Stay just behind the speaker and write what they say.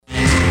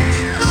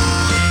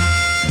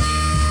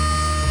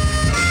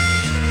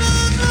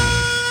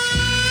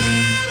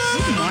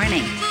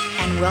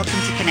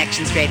welcome to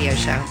Connections Radio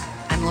Show.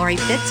 I'm Lori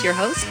Fitz, your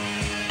host,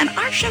 and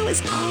our show is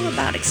all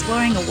about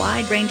exploring a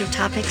wide range of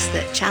topics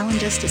that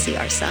challenge us to see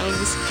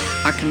ourselves,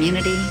 our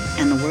community,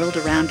 and the world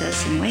around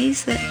us in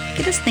ways that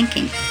get us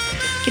thinking,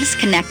 get us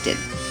connected,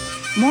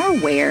 more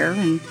aware,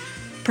 and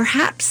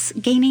perhaps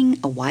gaining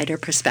a wider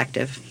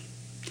perspective.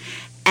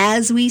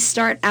 As we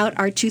start out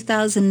our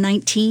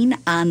 2019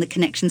 on the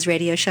Connections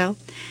Radio Show,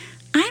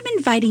 I'm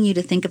inviting you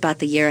to think about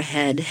the year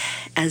ahead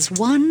as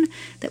one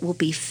that will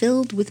be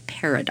filled with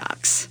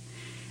paradox.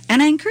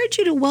 And I encourage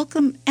you to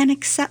welcome and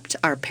accept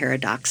our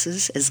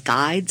paradoxes as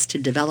guides to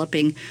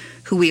developing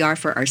who we are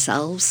for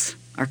ourselves,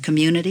 our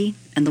community,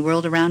 and the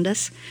world around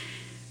us.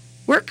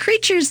 We're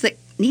creatures that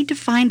need to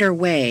find our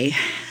way,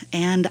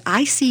 and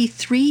I see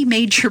three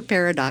major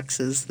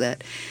paradoxes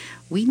that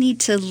we need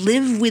to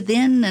live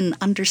within and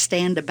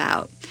understand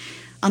about.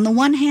 On the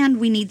one hand,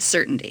 we need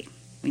certainty.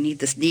 We need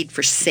this need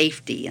for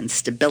safety and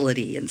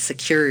stability and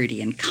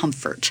security and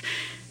comfort.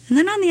 And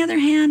then on the other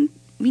hand,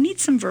 we need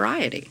some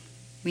variety.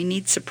 We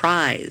need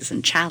surprise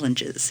and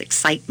challenges,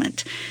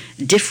 excitement,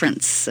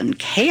 difference and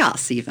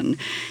chaos even.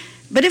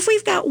 But if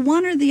we've got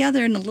one or the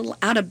other and a little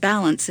out of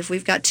balance, if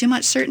we've got too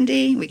much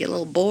certainty, we get a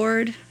little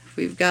bored. If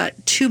we've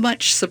got too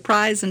much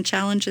surprise and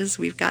challenges,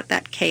 we've got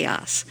that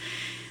chaos.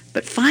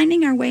 But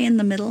finding our way in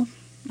the middle,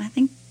 I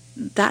think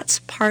that's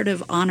part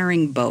of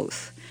honoring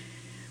both.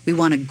 We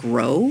want to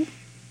grow,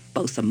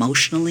 both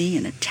emotionally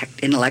and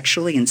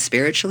intellectually and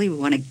spiritually. We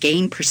want to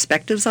gain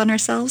perspectives on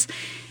ourselves.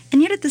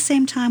 And yet at the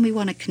same time, we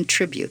want to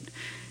contribute.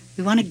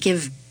 We want to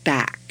give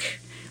back.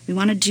 We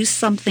want to do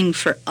something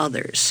for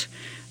others.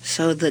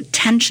 So the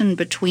tension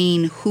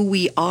between who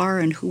we are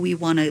and who we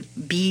want to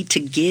be to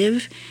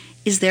give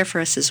is there for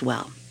us as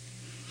well.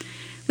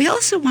 We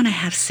also want to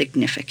have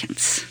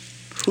significance.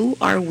 Who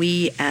are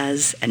we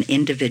as an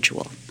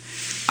individual?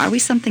 Are we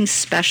something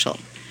special?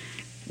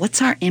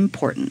 What's our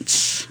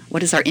importance?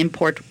 What is our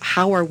import?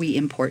 How are we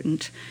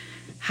important?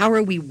 How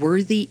are we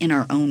worthy in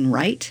our own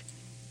right?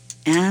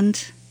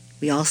 And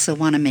we also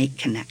want to make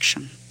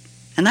connection.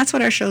 And that's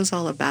what our show's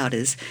all about,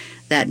 is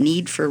that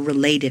need for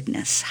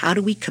relatedness. How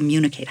do we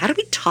communicate? How do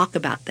we talk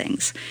about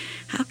things?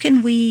 How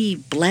can we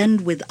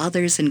blend with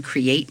others and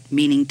create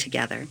meaning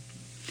together?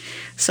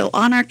 So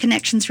on our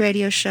Connections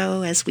Radio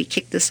Show, as we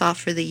kick this off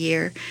for the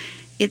year,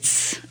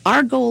 it's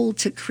our goal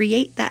to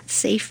create that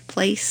safe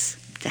place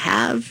to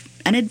have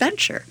an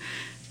adventure,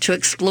 to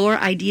explore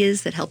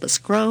ideas that help us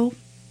grow,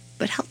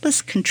 but help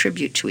us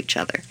contribute to each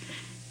other.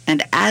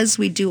 And as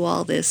we do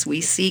all this,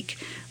 we seek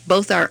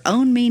both our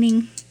own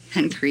meaning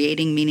and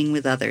creating meaning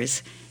with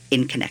others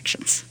in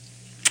connections.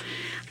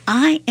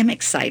 I am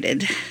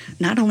excited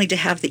not only to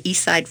have the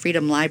Eastside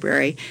Freedom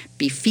Library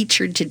be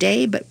featured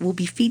today, but will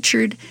be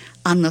featured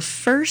on the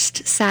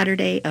first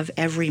Saturday of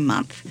every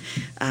month.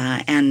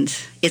 And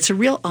it's a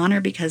real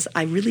honor because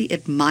I really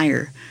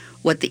admire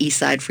what the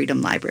Eastside Freedom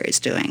Library is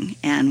doing.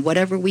 And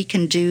whatever we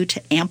can do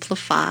to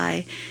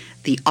amplify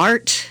the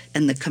art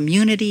and the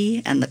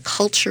community and the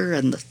culture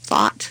and the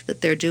thought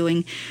that they're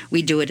doing,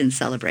 we do it in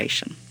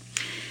celebration.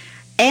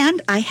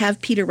 And I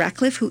have Peter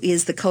Ratcliffe, who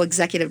is the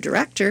co-executive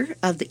director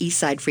of the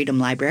Eastside Freedom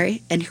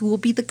Library and who will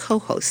be the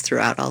co-host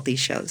throughout all these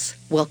shows.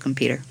 Welcome,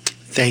 Peter.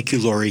 Thank you,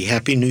 Lori.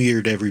 Happy New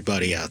Year to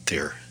everybody out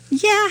there.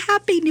 Yeah,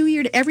 Happy New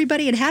Year to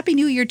everybody, and Happy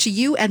New Year to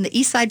you and the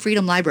Eastside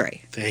Freedom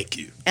Library. Thank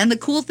you. And the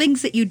cool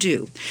things that you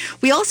do.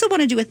 We also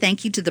want to do a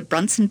thank you to the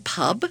Brunson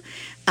Pub.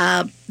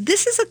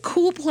 This is a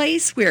cool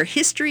place where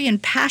history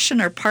and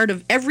passion are part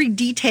of every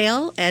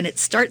detail, and it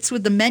starts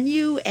with the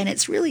menu, and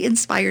it's really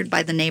inspired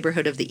by the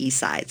neighborhood of the East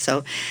Side.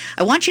 So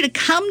I want you to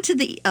come to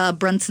the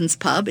Brunson's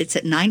Pub. It's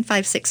at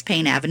 956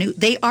 Payne Avenue.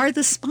 They are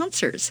the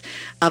sponsors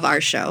of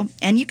our show,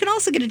 and you can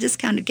also get a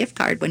discounted gift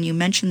card when you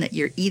mention that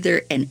you're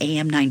either an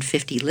AM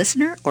 950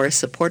 listener or a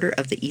supporter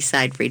of the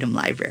Eastside Freedom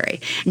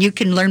Library. And you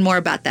can learn more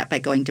about that by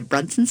going to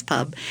Brunson's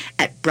Pub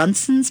at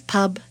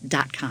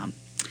brunsonspub.com.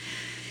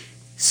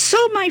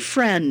 So, my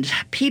friend,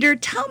 Peter,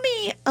 tell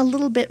me a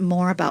little bit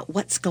more about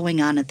what's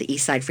going on at the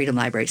Eastside Freedom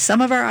Library. Some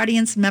of our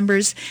audience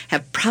members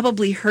have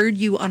probably heard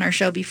you on our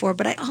show before,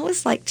 but I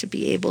always like to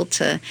be able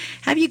to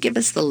have you give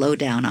us the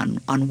lowdown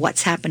on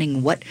what's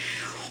happening, what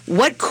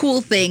cool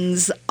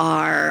things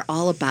are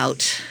all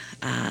about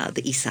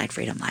the Eastside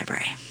Freedom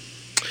Library.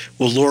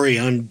 Well, Lori,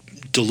 I'm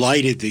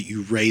delighted that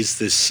you raised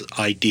this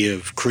idea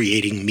of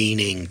creating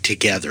meaning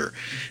together.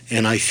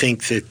 And I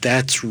think that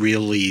that's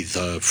really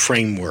the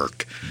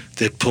framework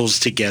that pulls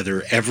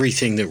together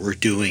everything that we're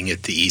doing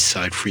at the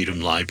Eastside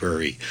Freedom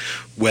Library,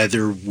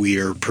 whether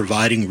we're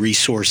providing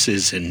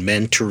resources and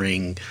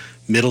mentoring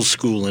middle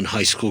school and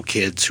high school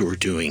kids who are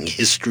doing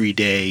History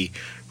Day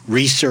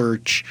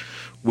research,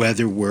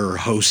 whether we're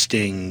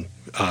hosting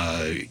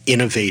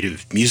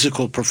innovative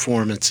musical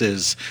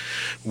performances,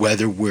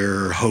 whether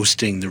we're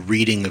hosting the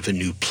reading of a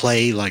new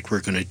play like we're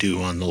going to do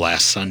on the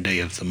last Sunday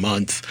of the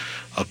month,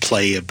 a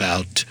play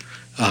about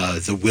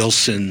the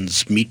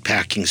Wilsons'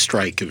 meatpacking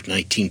strike of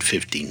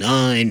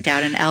 1959.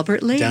 Down in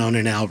Albert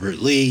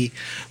Lea.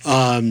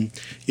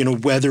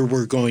 Whether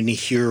we're going to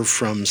hear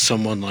from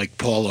someone like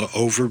Paula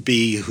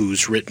Overby,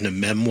 who's written a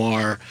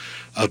memoir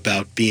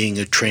about being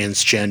a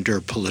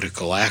transgender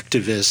political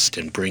activist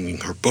and bringing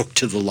her book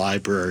to the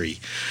library.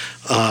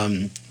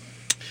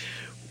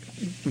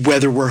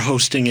 Whether we're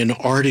hosting an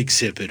art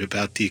exhibit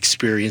about the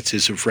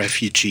experiences of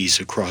refugees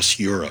across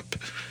Europe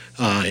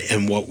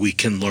and what we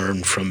can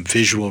learn from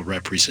visual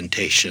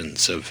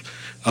representations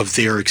of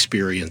their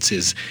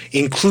experiences,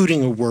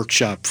 including a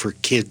workshop for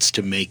kids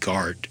to make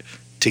art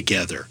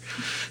together.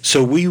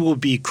 So we will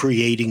be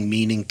creating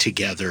meaning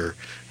together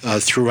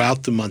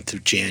throughout the month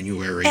of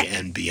January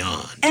and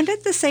beyond. And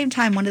at the same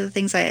time, one of the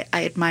things I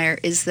admire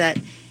is that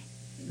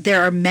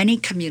there are many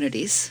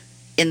communities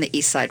in the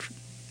East Side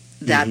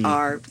that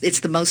are,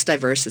 it's the most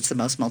diverse, it's the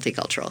most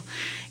multicultural.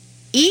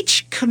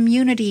 Each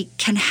community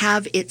can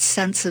have its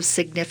sense of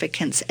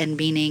significance and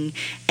meaning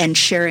and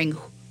sharing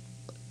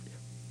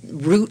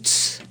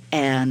roots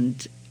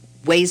and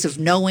ways of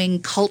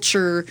knowing,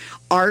 culture,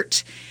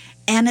 art.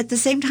 And at the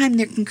same time,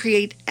 they can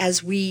create,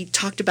 as we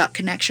talked about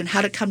connection,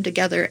 how to come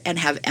together and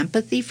have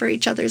empathy for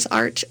each other's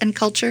art and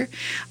culture,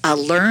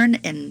 learn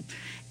and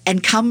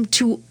come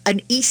to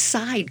an East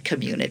Side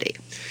community.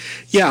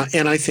 Yeah,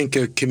 and I think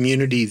a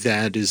community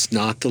that is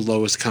not the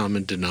lowest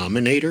common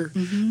denominator,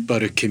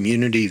 but a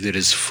community that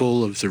is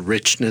full of the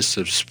richness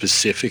of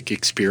specific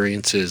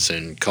experiences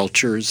and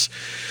cultures,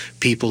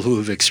 people who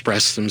have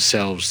expressed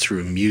themselves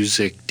through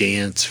music,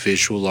 dance,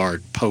 visual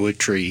art,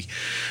 poetry.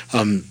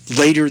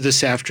 Later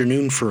this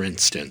afternoon, for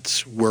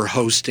instance, we're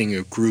hosting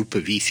a group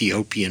of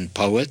Ethiopian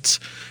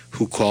poets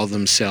who call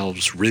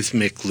themselves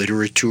Rhythmic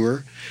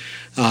Literature,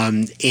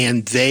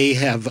 and they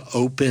have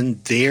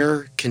opened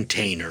their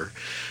container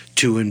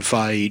to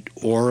invite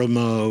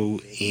Oromo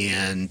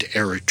and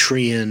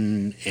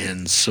Eritrean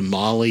and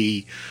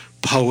Somali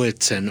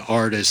poets and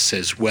artists,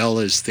 as well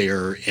as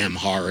their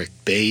Amharic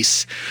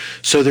base.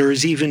 So there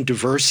is even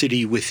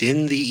diversity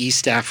within the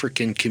East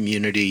African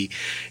community,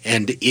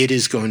 and it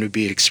is going to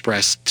be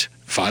expressed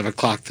 5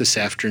 o'clock this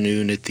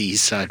afternoon at the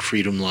East Side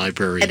Freedom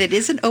Library. And it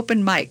is an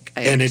open mic.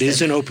 And it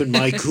is an open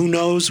mic. Who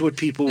knows what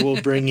people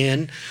will bring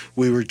in?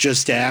 We were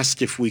just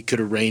asked if we could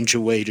arrange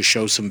a way to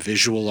show some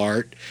visual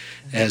art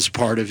as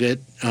part of it.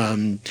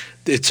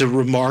 It's a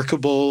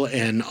remarkable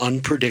and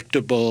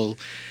unpredictable,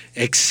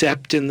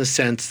 except in the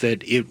sense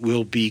that it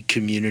will be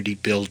community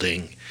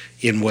building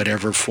in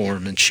whatever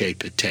form and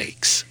shape it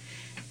takes.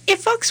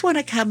 If folks want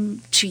to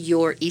come to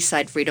your East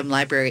Side Freedom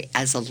Library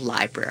as a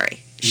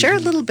library, share a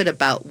little bit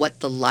about what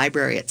the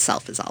library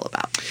itself is all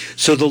about.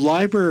 So the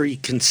library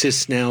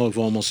consists now of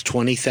almost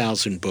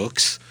 20,000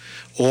 books.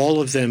 All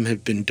of them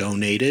have been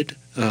donated.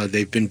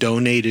 They've been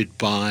donated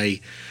by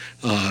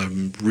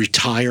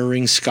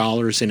retiring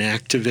scholars and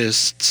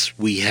activists.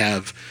 We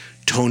have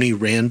Tony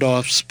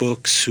Randolph's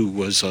books, who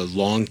was a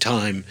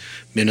longtime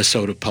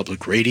Minnesota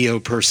Public Radio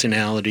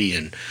personality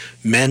and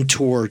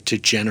mentor to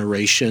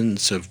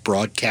generations of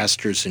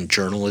broadcasters and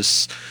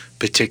journalists,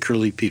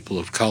 particularly people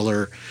of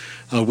color.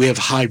 We have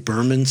Hy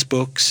Berman's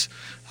books.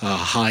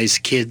 Hy's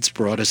kids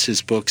brought us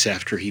his books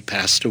after he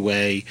passed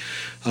away.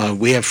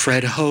 We have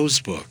Fred Ho's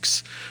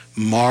books,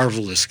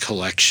 marvelous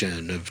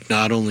collection of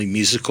not only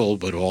musical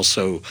but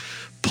also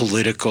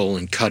political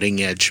and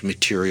cutting-edge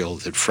material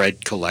that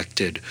Fred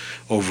collected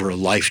over a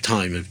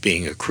lifetime of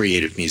being a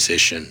creative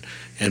musician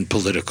and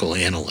political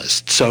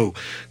analyst. So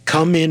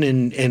come in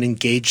and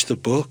engage the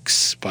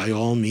books by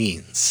all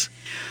means.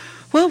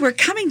 Well, we're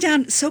coming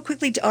down so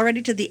quickly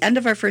already to the end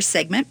of our first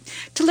segment.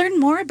 To learn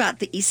more about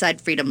the Eastside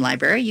Freedom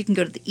Library, you can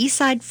go to the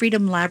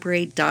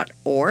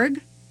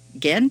eastsidefreedomlibrary.org.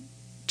 Again,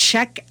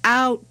 check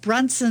out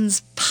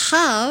Brunson's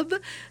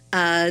Pub.com.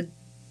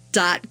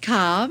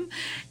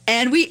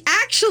 And we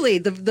actually,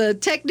 the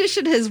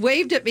technician has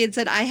waved at me and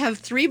said, I have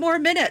 3 more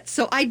minutes,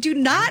 so I do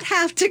not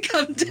have to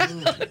come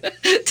down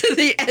to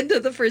the end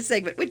of the first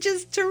segment, which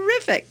is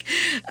terrific.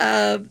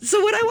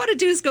 So what I want to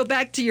do is go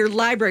back to your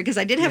library, because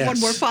I did have one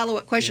more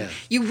follow-up question. Yeah.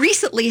 You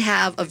recently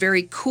have a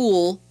very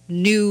cool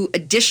new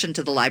addition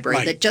to the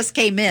library that just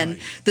came in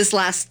this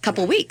last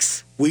couple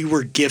weeks. We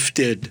were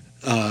gifted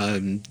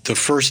the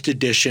first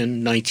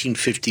edition,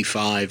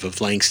 1955,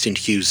 of Langston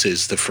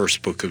Hughes's The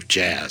First Book of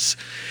Jazz.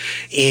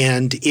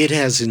 And it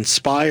has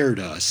inspired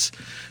us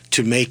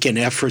to make an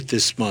effort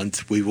this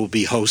month. We will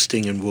be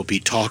hosting and we'll be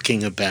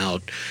talking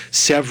about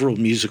several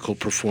musical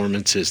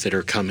performances that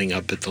are coming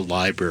up at the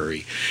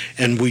library.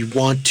 And we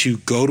want to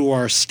go to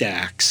our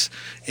stacks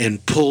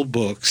and pull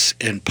books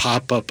and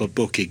pop up a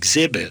book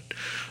exhibit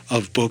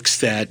of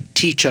books that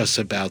teach us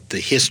about the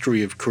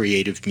history of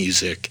creative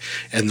music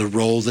and the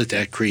role that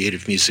that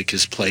creative music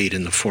has played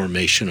in the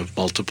formation of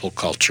multiple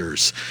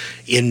cultures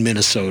in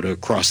Minnesota,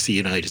 across the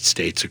United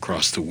States,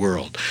 across the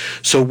world.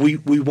 So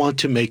we want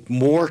to make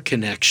more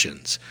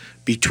connections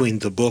between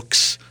the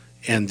books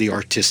and the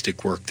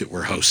artistic work that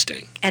we're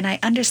hosting. And I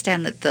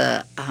understand that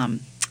the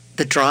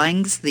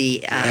drawings,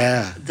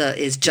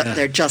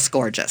 they're just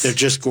gorgeous. They're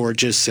just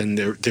gorgeous, and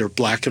they're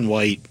black and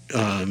white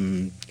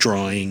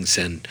drawings,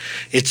 and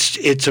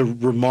it's a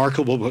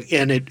remarkable book.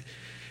 And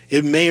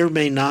it may or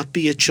may not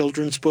be a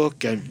children's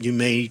book. You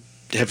may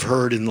have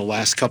heard in the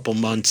last couple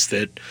months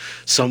that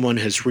someone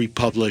has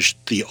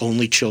republished the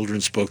only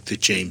children's book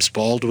that James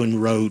Baldwin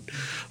wrote,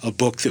 a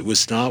book that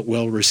was not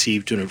well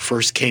received when it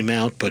first came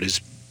out, but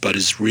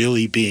is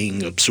really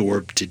being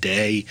absorbed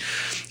today.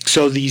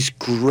 So these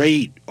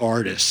great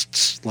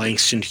artists,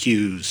 Langston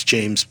Hughes,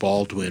 James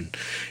Baldwin,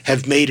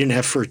 have made an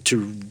effort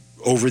to,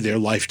 over their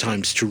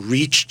lifetimes, to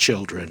reach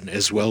children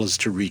as well as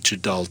to reach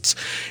adults,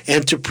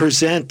 and to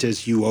present,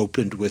 as you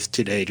opened with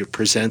today, to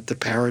present the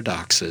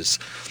paradoxes.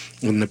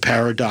 And the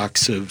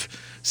paradox of,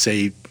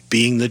 say,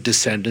 being the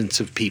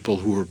descendants of people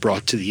who were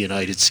brought to the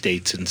United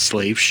States in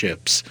slave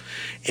ships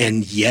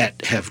and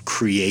yet have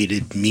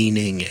created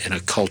meaning and a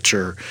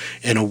culture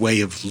and a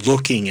way of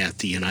looking at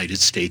the United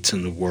States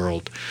and the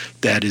world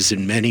that is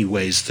in many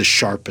ways the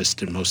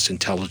sharpest and most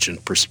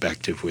intelligent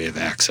perspective we have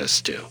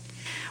access to.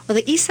 Well,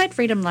 the Eastside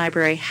Freedom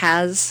Library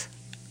has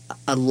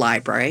a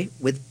library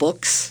with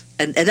books,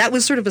 and that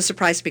was sort of a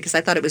surprise because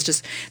I thought it was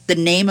just the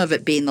name of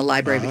it being the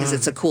library because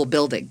it's a cool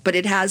building. But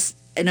it has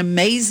an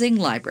amazing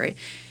library.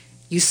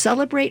 You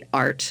celebrate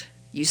art,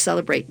 you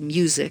celebrate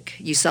music,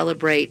 you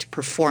celebrate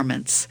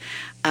performance.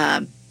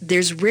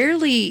 There's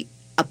rarely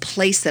a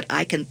place that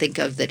I can think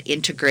of that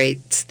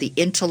integrates the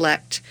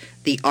intellect,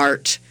 the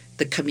art,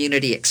 the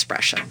community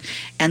expression.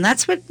 And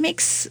that's what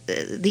makes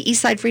the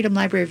Eastside Freedom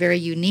Library very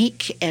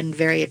unique and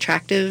very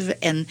attractive,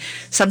 and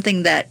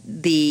something that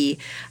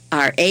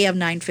our AM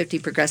 950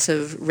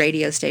 progressive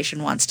radio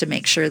station wants to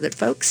make sure that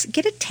folks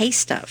get a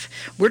taste of.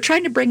 We're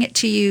trying to bring it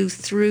to you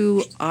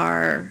through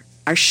our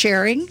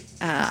sharing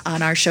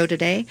on our show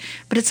today,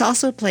 but it's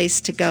also a place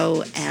to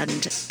go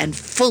and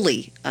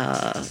fully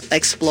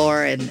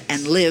explore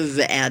and live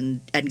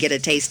and get a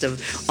taste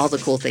of all the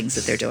cool things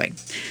that they're doing.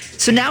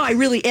 So now I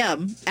really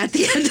am at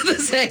the end of the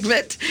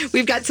segment.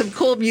 We've got some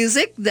cool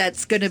music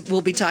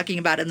we'll be talking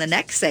about in the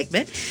next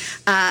segment.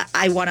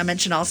 I want to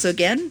mention also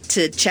again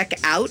to check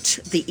out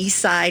the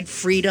Eastside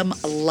Freedom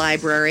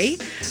Library.org,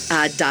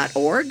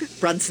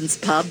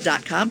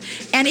 brunsonspub.com.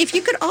 And if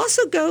you could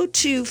also go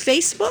to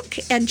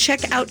Facebook and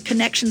check out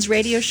Connections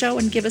Radio Show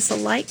and give us a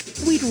like,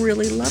 we'd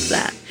really love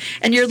that.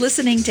 And you're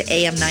listening to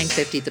AM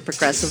 950, the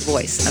progressive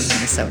voice of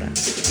Minnesota.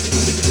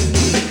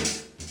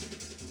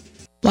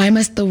 Why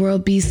must the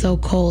world be so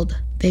cold?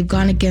 They've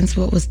gone against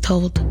what was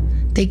told.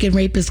 Thinking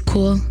rape is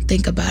cool,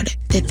 think about it.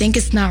 They think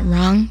it's not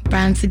wrong,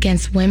 violence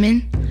against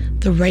women,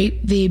 the rape,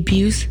 the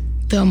abuse,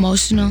 the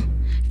emotional,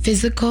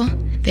 physical.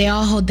 They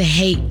all hold the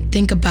hate,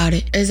 think about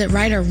it. Is it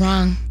right or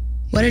wrong?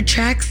 What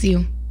attracts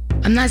you?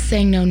 I'm not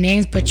saying no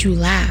names, but you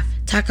laugh.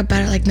 Talk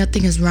about it like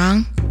nothing is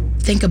wrong.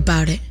 Think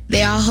about it.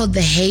 They all hold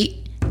the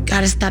hate.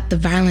 Gotta stop the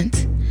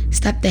violence.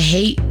 Stop the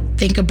hate.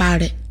 Think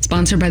about it.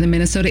 Sponsored by the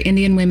Minnesota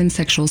Indian Women's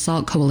Sexual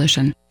Assault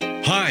Coalition.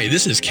 Hi,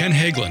 this is Ken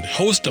Hageland,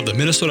 host of the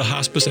Minnesota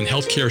Hospice and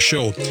Healthcare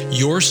Show,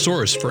 your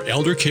source for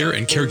elder care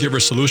and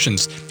caregiver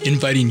solutions,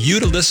 inviting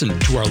you to listen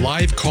to our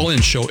live call-in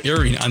show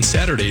airing on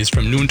Saturdays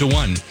from noon to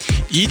 1.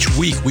 Each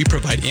week, we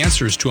provide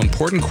answers to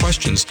important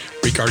questions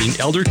regarding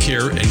elder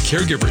care and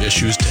caregiver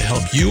issues to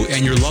help you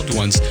and your loved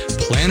ones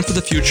plan for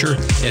the future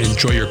and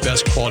enjoy your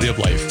best quality of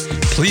life.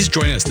 Please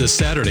join us this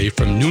Saturday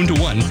from noon to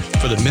 1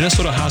 for the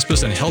Minnesota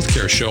Hospice and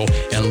Healthcare Show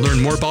and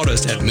learn more about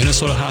us at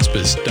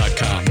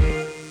minnesotahospice.com.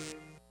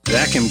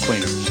 Vacuum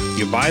cleaners.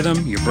 You buy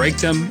them, you break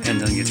them,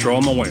 and then you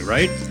throw them away,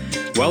 right?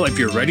 Well, if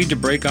you're ready to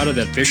break out of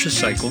that vicious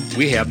cycle,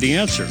 we have the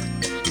answer.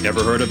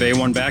 Never heard of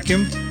A1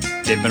 Vacuum?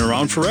 They've been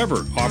around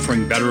forever,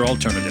 offering better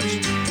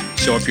alternatives.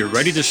 So if you're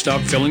ready to stop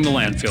filling the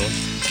landfill,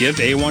 give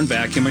A1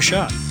 Vacuum a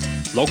shot.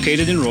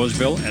 Located in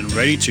Roseville and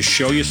ready to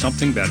show you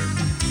something better.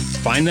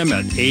 Find them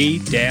at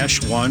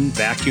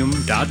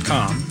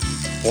a-1vacuum.com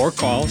or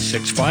call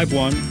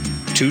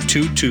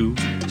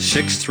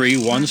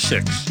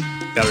 651-222-6316.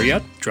 Better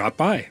yet, drop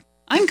by.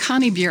 I'm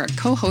Connie Bjork,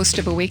 co-host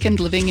of Awakened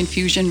Living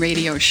Infusion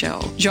Radio Show.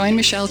 Join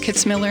Michelle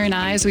Kitzmiller and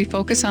I as we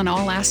focus on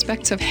all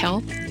aspects of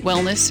health,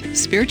 wellness,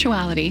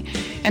 spirituality,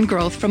 and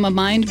growth from a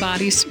mind,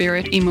 body,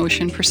 spirit,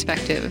 emotion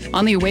perspective.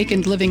 On the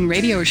Awakened Living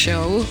Radio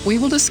Show, we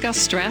will discuss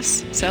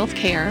stress,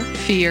 self-care,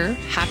 fear,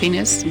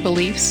 happiness,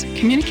 beliefs,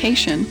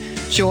 communication,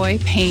 joy,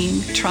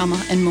 pain,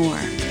 trauma, and more.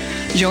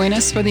 Join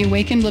us for the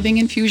Awakened Living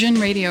Infusion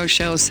Radio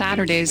Show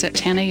Saturdays at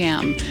 10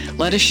 a.m.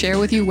 Let us share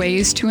with you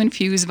ways to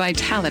infuse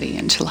vitality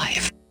into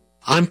life.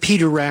 I'm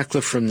Peter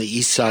Ratcliffe from the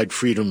Eastside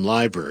Freedom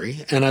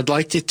Library, and I'd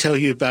like to tell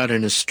you about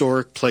an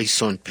historic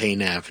place on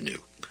Payne Avenue.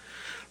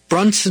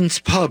 Brunson's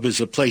Pub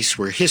is a place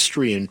where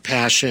history and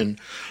passion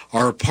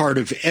are a part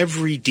of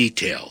every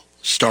detail,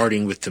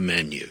 starting with the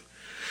menu.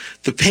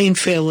 The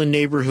Payne-Phelan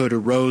neighborhood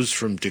arose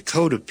from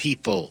Dakota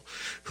people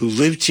who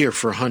lived here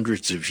for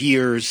hundreds of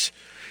years,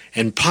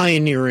 and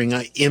pioneering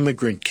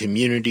immigrant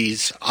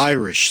communities,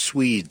 Irish,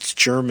 Swedes,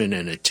 German,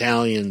 and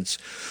Italians,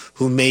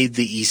 who made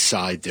the East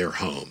Side their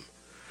home.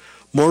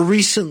 More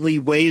recently,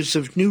 waves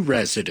of new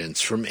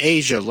residents from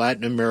Asia,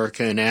 Latin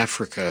America, and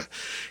Africa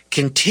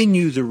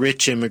continue the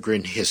rich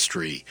immigrant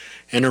history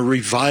and are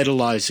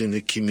revitalizing the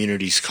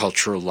community's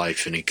cultural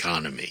life and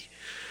economy.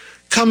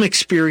 Come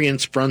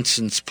experience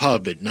Brunson's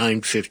Pub at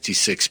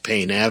 956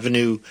 Payne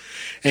Avenue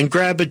and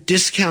grab a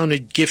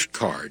discounted gift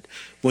card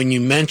when you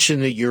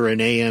mention that you're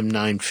an AM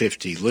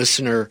 950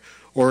 listener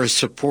or a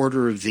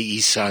supporter of the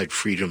Eastside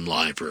Freedom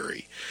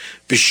Library.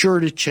 Be sure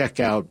to check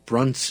out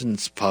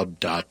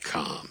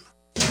brunsonspub.com.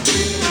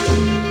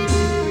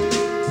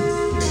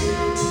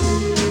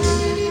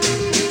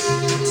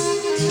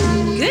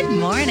 Good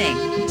morning.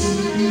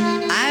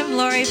 I'm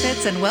Lori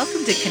Fitz, and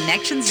welcome to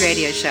Connections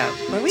Radio Show,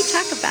 where we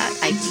talk about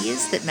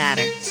ideas that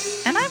matter.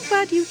 And I'm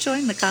glad you've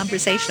joined the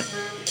conversation.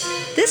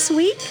 This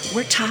week,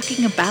 we're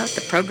talking about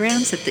the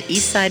programs at the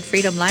Eastside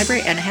Freedom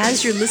Library, and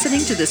as you're listening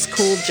to this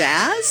cool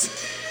jazz,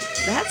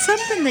 that's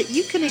something that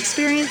you can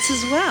experience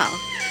as well.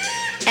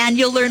 And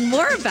you'll learn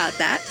more about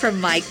that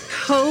from my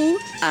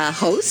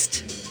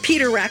co-host,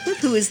 Peter Ratcliffe,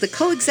 who is the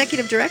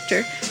co-executive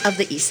director of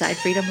the Eastside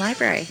Freedom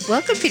Library.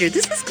 Welcome, Peter.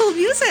 This is cool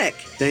music.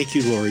 Thank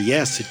you, Lori.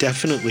 Yes, it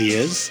definitely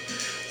is.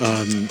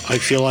 I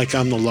feel like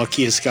I'm the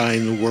luckiest guy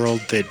in the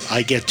world that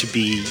I get to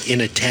be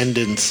in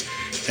attendance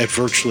at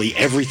virtually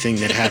everything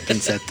that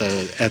happens at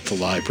the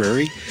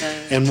library.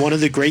 And one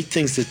of the great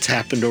things that's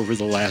happened over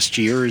the last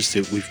year is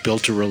that we've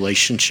built a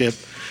relationship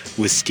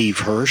with Steve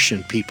Hirsch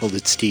and people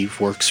that Steve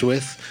works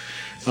with.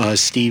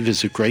 Steve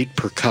is a great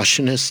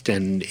percussionist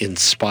and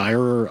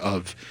inspirer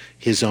of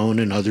his own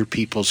and other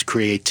people's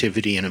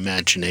creativity and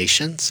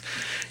imaginations,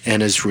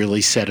 and has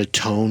really set a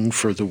tone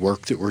for the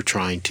work that we're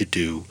trying to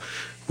do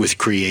with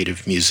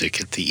creative music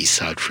at the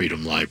Eastside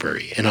Freedom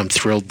Library. And I'm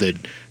thrilled that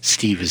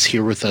Steve is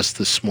here with us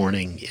this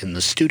morning in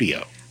the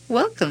studio.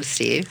 Welcome,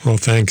 Steve. Well,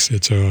 thanks.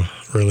 It's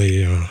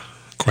really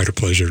quite a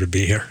pleasure to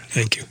be here.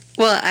 Thank you.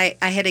 Well, I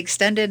had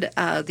extended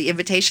the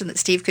invitation that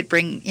Steve could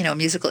bring, a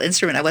musical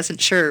instrument. I wasn't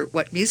sure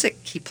what music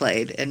he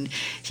played. And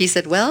he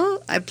said,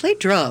 well, I play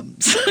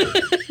drums.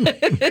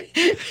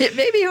 It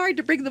may be hard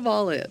to bring them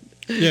all in.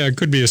 Yeah, it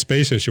could be a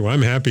space issue.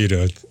 I'm happy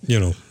to,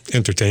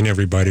 entertain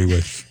everybody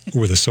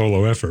with a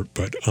solo effort.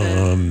 But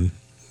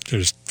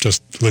there's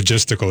just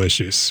logistical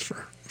issues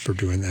for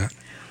doing that.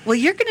 Well,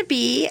 you're going to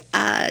be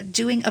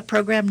doing a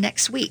program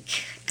next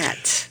week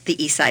at the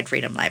Eastside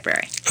Freedom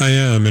Library. I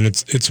am, and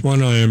it's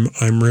one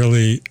I'm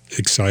really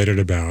excited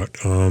about.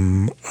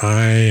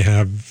 I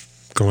have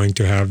going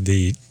to have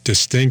the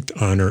distinct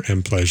honor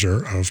and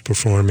pleasure of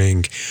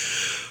performing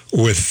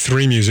with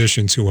three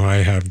musicians who I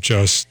have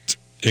just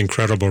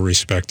incredible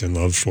respect and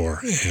love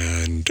for,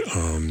 and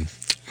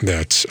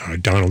that's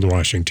Donald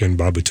Washington,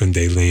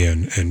 Babatunde Lee,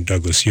 and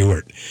Douglas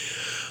Ewart,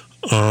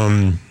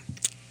 who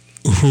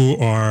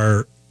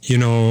are,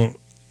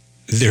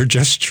 they're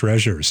just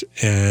treasures,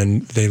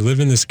 and they live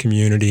in this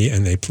community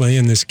and they play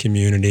in this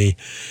community,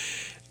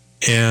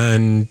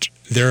 and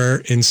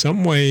they're, in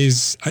some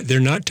ways, they're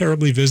not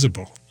terribly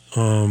visible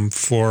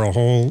for a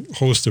whole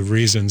host of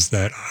reasons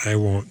that I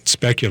won't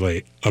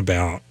speculate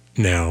about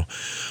now.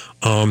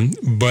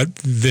 But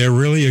they're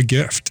really a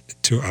gift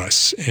to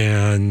us,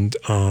 and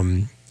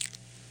I've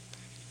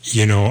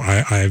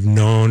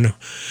known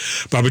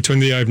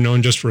Babatunde, I've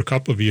known just for a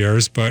couple of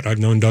years, but I've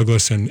known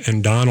Douglas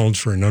and Donald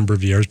for a number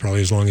of years,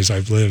 probably as long as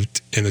I've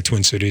lived in the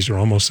Twin Cities, or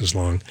almost as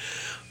long.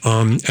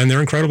 And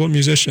they're incredible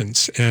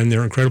musicians, and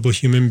they're incredible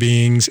human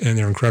beings, and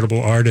they're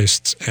incredible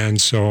artists.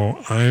 And so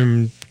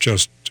I'm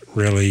just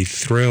really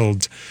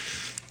thrilled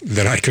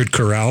that I could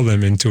corral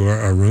them into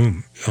a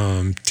room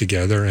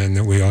together, and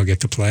that we all get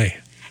to play.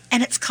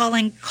 And it's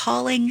calling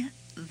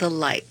the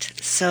Light.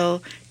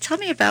 So tell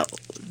me about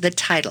the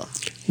title.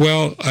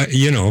 Well,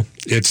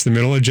 it's the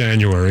middle of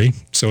January,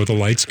 so the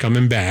light's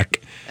coming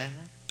back. Uh-huh.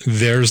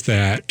 There's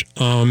that.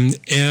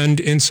 And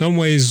in some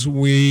ways,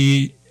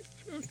 we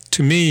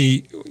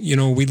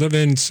live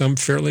in some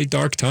fairly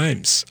dark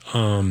times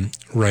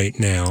right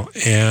now.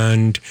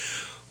 And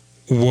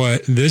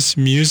what this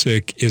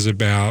music is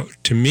about,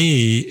 to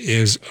me,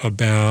 is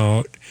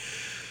about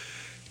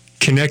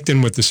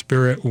connecting with the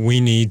spirit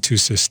we need to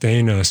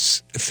sustain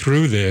us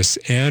through this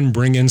and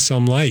bring in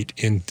some light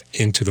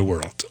into the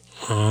world.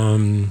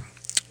 And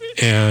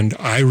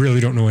I really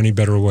don't know any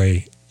better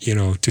way,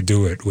 to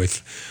do it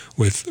with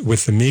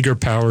the meager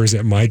powers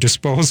at my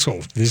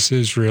disposal. This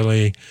is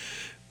really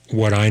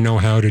what I know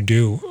how to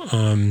do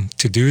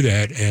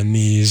that. And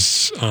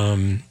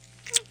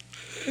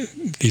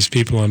these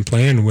people I'm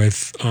playing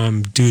with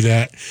do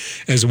that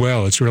as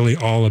well. It's really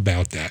all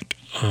about that.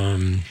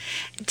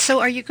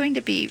 So are you going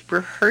to be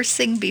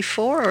rehearsing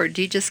before, or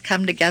do you just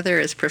come together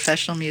as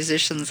professional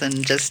musicians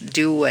and just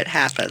do what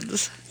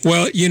happens?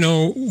 Well,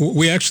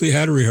 we actually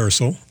had a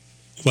rehearsal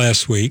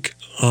last week,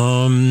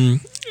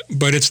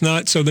 but it's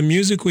not, so the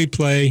music we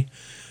play,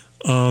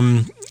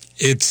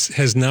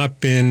 has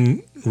not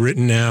been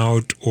written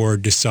out or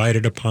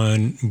decided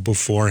upon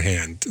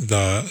beforehand.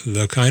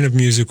 The kind of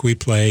music we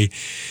play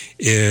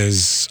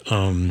is,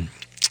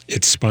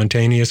 it's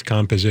spontaneous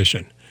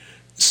composition.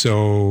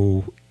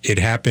 So it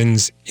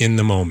happens in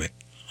the moment.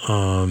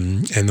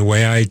 And the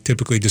way I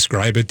typically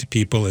describe it to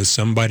people is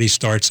somebody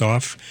starts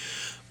off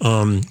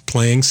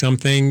playing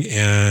something,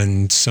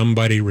 and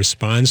somebody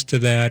responds to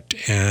that,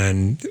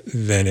 and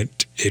then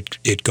it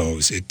it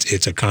goes.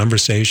 It's a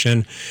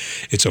conversation.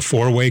 It's a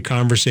 4-way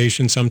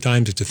conversation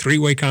sometimes. It's a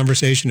 3-way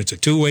conversation. It's a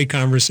 2-way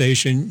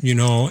conversation,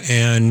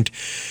 and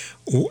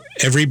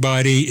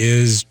everybody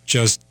is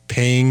just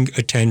paying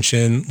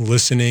attention,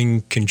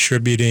 listening,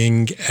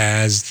 contributing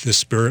as the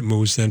Spirit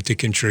moves them to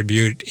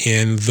contribute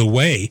in the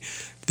way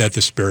that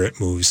the Spirit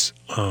moves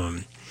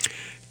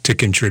to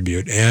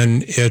contribute.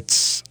 And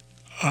it's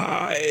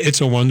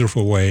a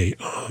wonderful way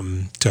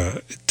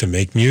to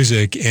make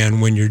music.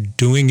 And when you're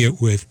doing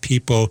it with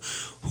people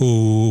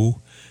who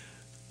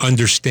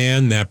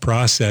understand that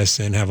process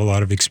and have a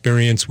lot of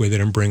experience with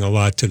it and bring a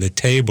lot to the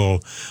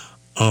table,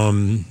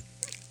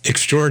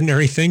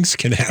 extraordinary things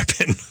can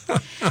happen.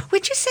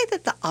 Would you say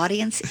that the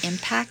audience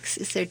impacts?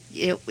 Is there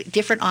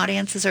different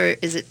audiences, or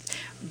is it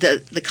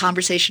the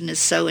conversation is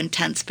so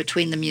intense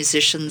between the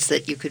musicians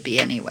that you could be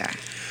anywhere?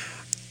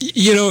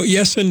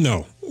 Yes and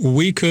no.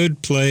 We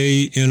could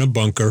play in a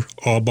bunker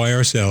all by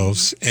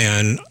ourselves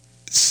and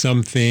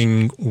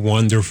something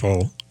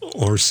wonderful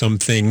or some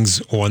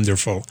things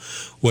wonderful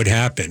would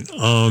happen.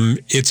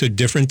 It's a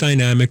different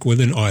dynamic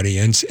with an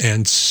audience,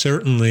 and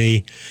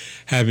certainly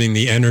having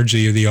the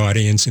energy of the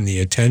audience and the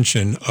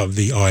attention of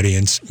the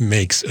audience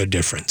makes a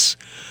difference.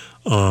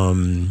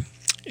 And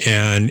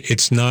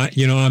it's not,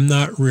 I'm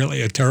not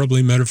really a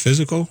terribly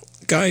metaphysical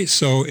guy,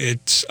 so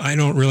I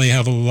don't really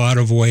have a lot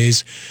of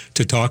ways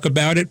to talk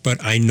about it,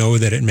 but I know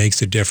that it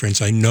makes a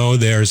difference. I know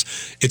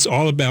it's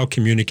all about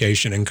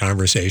communication and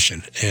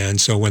conversation.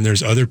 And so when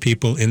there's other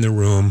people in the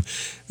room,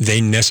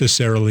 they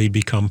necessarily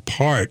become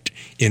part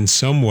in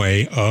some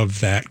way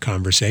of that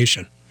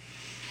conversation.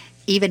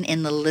 Even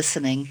in the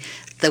listening,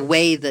 the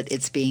way that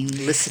it's being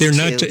listened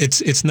They're not, to.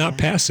 It's not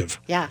passive.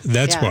 Yeah.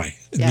 That's why.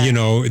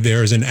 Yeah.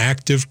 There's an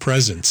active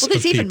presence of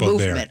people there. Well,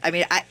 there's even movement. I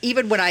mean,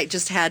 even when I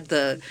just had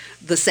the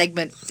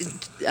segment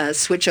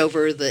switch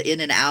over the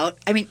in and out,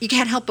 I mean, you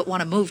can't help but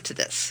want to move to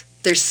this.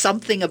 There's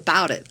something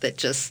about it that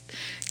just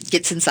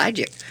gets inside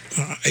you.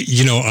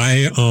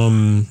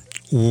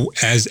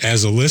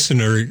 As a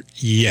listener,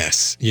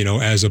 yes.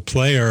 As a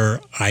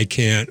player,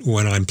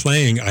 when I'm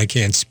playing, I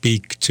can't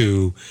speak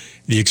to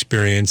the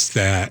experience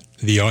that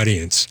the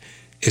audience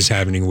is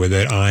having with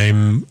it.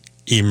 I'm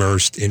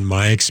immersed in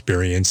my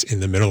experience in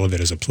the middle of it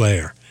as a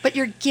player. But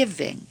you're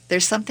giving.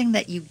 There's something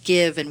that you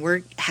give, and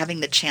we're having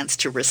the chance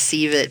to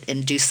receive it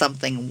and do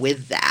something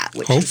with that.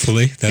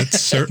 Hopefully. That's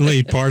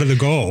certainly part of the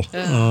goal.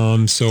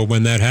 So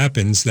when that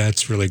happens,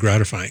 that's really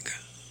gratifying.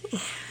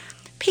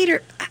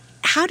 Peter,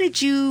 how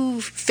did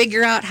you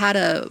figure out how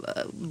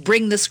to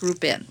bring this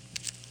group in?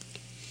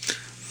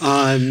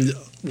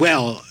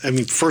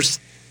 First,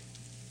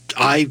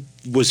 I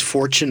was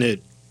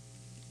fortunate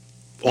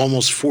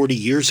almost 40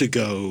 years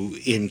ago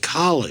in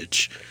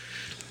college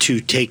to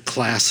take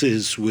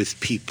classes with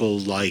people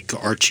like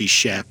Archie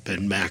Shepp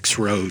and Max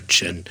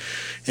Roach and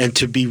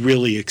to be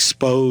really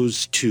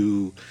exposed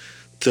to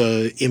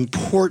the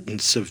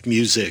importance of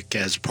music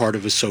as part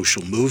of a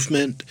social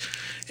movement,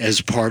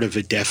 as part of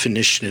a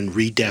definition and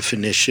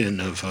redefinition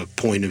of a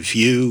point of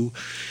view.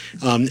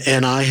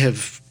 And I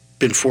have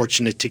been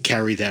fortunate to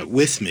carry that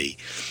with me.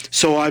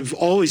 So I've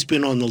always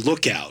been on the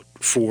lookout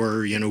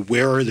for,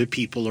 where are the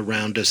people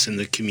around us in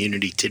the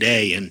community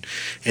today? And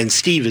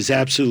Steve is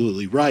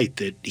absolutely right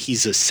that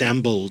he's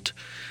assembled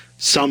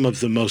some of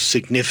the most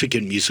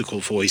significant musical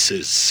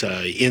voices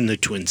in the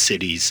Twin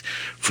Cities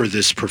for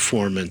this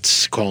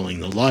performance, Calling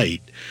the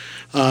Light.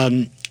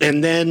 And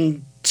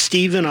then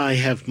Steve and I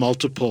have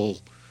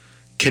multiple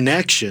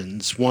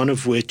connections, one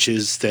of which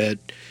is that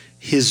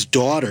his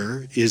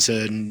daughter is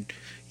an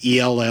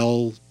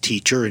ELL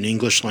teacher, an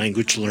English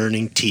language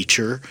learning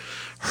teacher.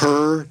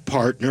 Her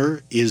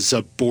partner is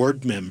a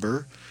board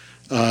member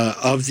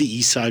of the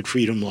Eastside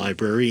Freedom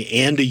Library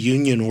and a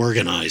union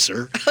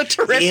organizer. Oh,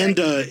 terrific.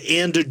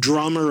 And a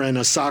drummer and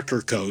a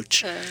soccer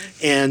coach.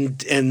 And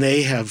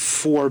they have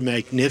 4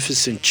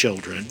 magnificent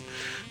children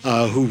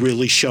who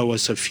really show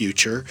us a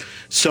future.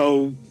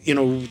 So,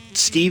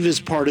 Steve is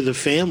part of the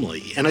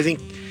family. And I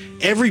think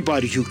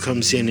everybody who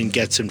comes in and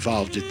gets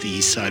involved at the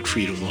Eastside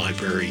Freedom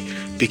Library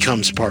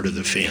becomes part of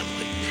the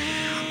family.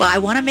 Well, I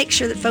want to make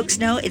sure that folks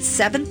know it's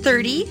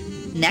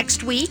 7:30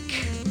 next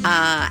week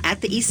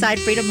at the Eastside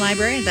Freedom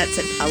Library. That's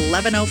at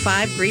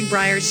 1105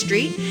 Greenbrier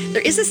Street.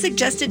 There is a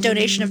suggested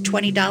donation of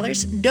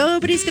 $20.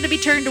 Nobody's going to be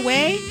turned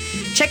away.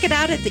 Check it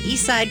out at the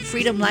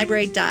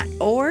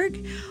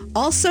eastsidefreedomlibrary.org.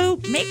 Also,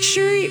 make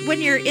sure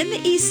when you're in the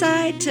East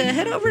Side to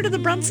head over to the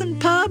Brunson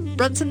Pub,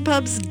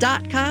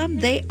 brunsonpubs.com.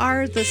 They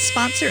are the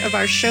sponsor of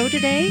our show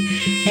today,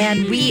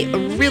 and we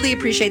really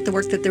appreciate the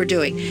work that they're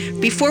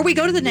doing. Before we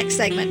go to the next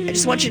segment, I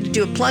just want you to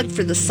do a plug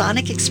for the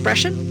Sonic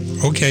Expression.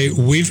 Okay,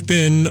 we've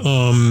been,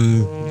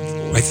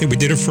 I think we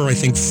did it for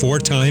 4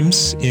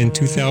 times in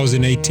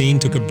 2018,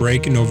 took a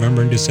break in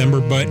November and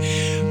December, but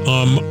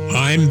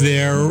I'm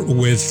there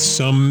with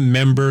some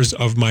members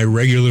of my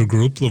regular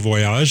group, Le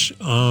Voyage,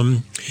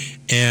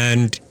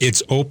 and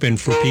it's open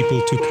for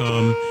people to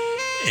come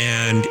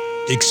and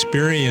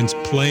experience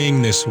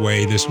playing this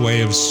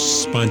way of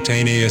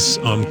spontaneous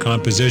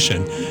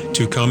composition,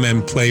 to come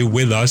and play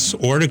with us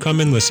or to come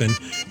and listen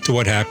to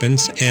what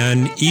happens.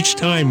 And each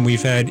time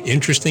we've had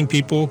interesting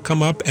people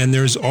come up, and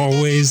it's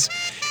always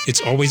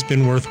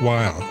been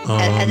worthwhile.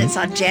 And it's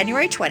on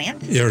January 20th.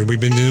 Yeah, we've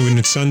been doing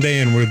it Sunday,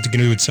 and we're going to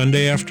do it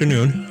Sunday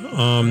afternoon.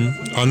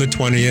 On the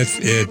 20th,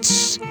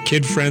 it's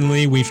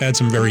kid-friendly. We've had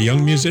some very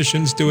young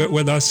musicians do it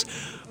with us.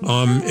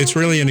 It's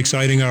really an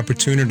exciting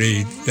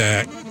opportunity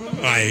that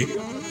I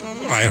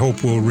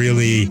hope will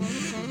really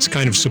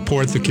kind of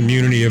support the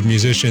community of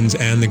musicians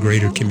and the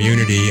greater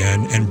community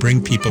and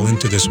bring people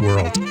into this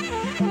world.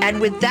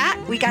 And with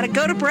that, we got to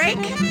go to break.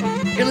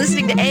 You're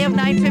listening to AM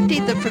 950,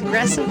 the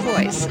progressive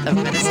voice of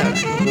Minnesota.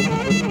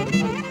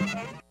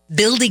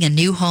 Building a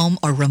new home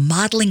or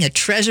remodeling a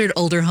treasured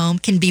older home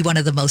can be one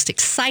of the most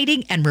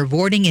exciting and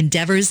rewarding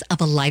endeavors of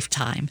a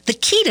lifetime. The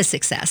key to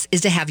success is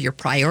to have your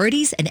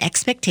priorities and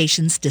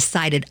expectations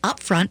decided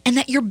up front, and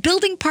that your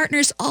building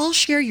partners all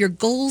share your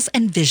goals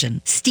and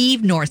vision.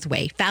 Steve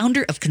Northway,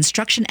 founder of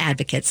Construction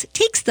Advocates,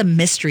 takes the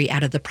mystery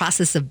out of the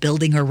process of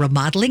building or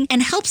remodeling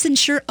and helps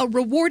ensure a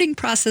rewarding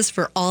process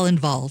for all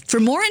involved. For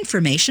more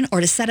information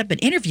or to set up an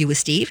interview with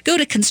Steve, go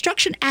to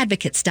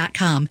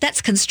constructionadvocates.com.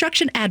 That's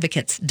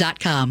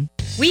constructionadvocates.com.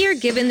 We are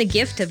given the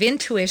gift of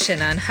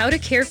intuition on how to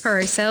care for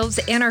ourselves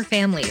and our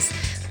families,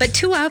 but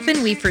too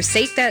often we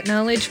forsake that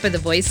knowledge for the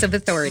voice of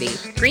authority.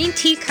 Green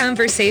Tea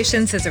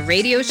Conversations is a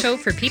radio show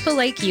for people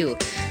like you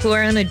who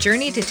are on a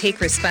journey to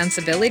take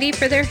responsibility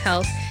for their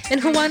health and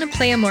who want to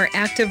play a more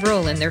active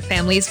role in their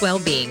family's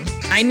well-being.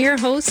 I'm your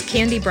host,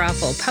 Candy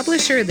Broffel,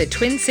 publisher of the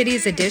Twin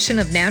Cities edition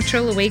of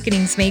Natural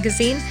Awakenings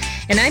magazine,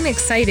 and I'm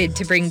excited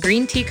to bring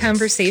Green Tea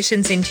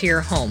Conversations into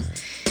your home.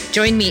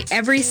 Join me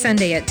every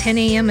Sunday at 10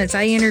 a.m. as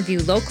I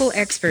interview local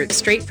experts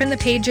straight from the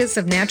pages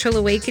of Natural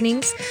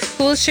Awakenings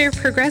who will share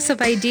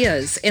progressive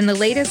ideas and the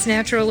latest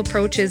natural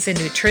approaches in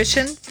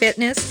nutrition,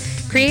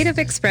 fitness, creative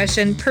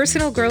expression,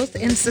 personal growth,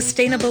 and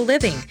sustainable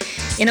living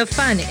in a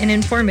fun and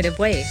informative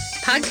way.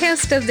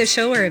 Podcasts of the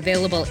show are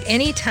available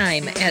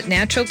anytime at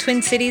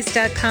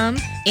naturaltwincities.com,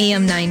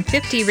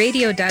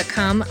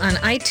 am950radio.com, on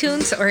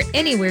iTunes, or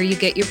anywhere you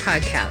get your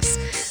podcasts.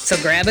 So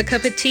grab a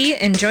cup of tea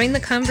and join the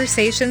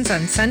conversations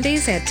on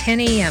Sundays at 10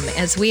 a.m.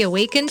 as we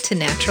awaken to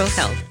natural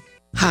health.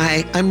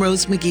 Hi, I'm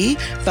Rose McGee,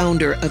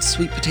 founder of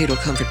Sweet Potato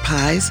Comfort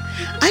Pies.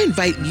 I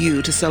invite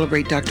you to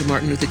celebrate Dr.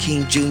 Martin Luther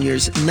King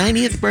Jr.'s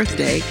 90th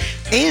birthday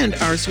and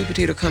our Sweet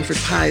Potato Comfort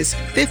Pies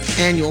 5th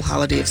annual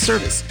holiday of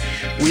service.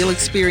 We'll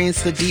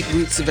experience the deep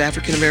roots of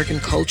African American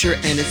culture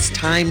and its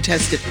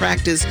time-tested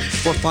practice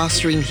for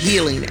fostering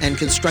healing and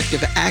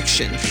constructive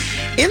action.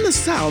 In the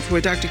South,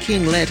 where Dr.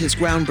 King led his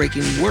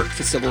groundbreaking work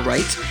for civil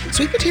rights,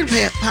 Sweet Potato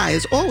Pie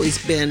has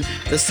always been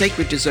the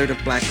sacred dessert of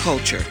Black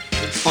culture.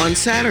 On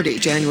Saturday,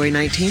 January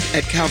 19th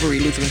at Calvary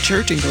Lutheran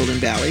Church in Golden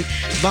Valley,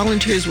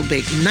 volunteers will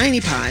bake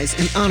 90 pies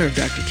in honor of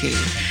Dr. King.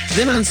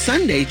 Then on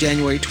Sunday,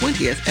 January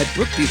 20th at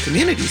Brookview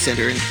Community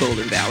Center in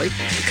Golden Valley,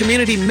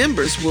 community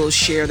members will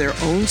share their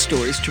own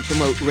stories to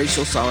promote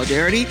racial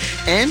solidarity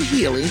and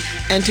healing,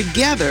 and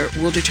together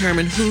we'll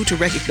determine who to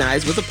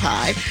recognize with a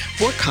pie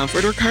for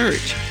comfort or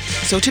courage.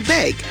 So to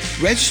bake,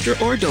 register,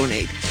 or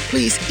donate,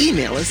 please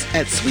email us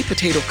at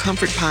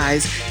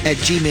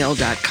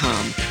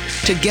sweetpotatocomfortpies@gmail.com.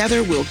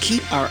 Together, we'll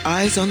keep our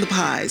eyes on the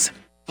pies.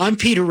 I'm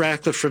Peter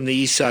Ratcliffe from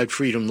the Eastside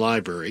Freedom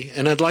Library,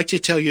 and I'd like to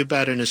tell you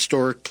about an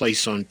historic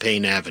place on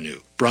Payne Avenue,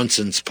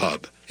 Brunson's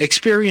Pub.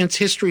 Experience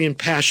history and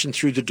passion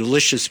through the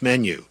delicious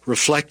menu,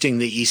 reflecting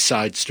the East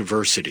Side's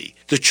diversity.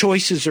 The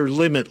choices are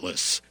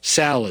limitless: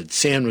 salads,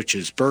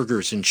 sandwiches,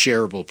 burgers, and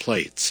shareable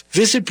plates.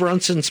 Visit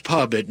Brunson's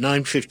Pub at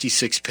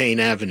 956 Payne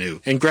Avenue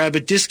and grab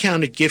a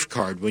discounted gift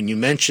card when you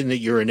mention that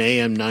you're an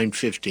AM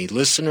 950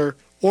 listener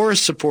or a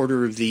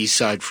supporter of the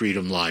Eastside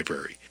Freedom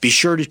Library. Be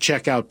sure to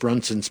check out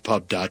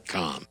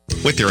brunsonspub.com.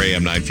 With your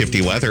AM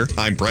 950 weather,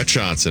 I'm Brett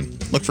Johnson.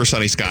 Look for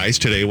sunny skies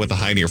today with a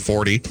high near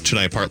 40.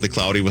 Tonight, partly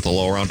cloudy with a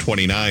low around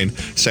 29.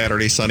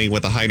 Saturday, sunny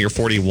with a high near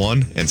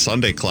 41. And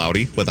Sunday,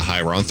 cloudy with a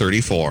high around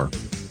 34.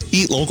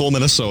 Eat Local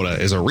Minnesota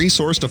is a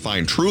resource to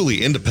find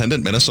truly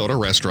independent Minnesota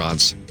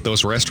restaurants.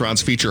 Those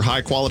restaurants feature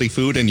high-quality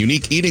food and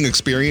unique eating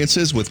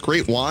experiences with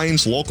great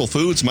wines, local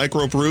foods,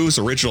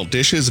 microbrews, original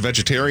dishes,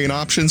 vegetarian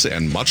options,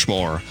 and much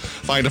more.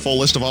 Find a full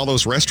list of all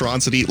those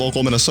restaurants at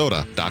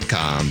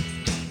eatlocalminnesota.com.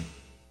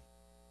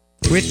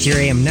 With your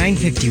AM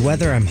 950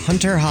 weather, I'm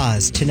Hunter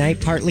Haas.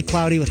 Tonight, partly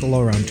cloudy with a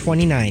low around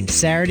 29.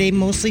 Saturday,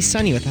 mostly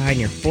sunny with a high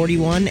near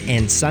 41.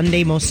 And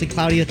Sunday, mostly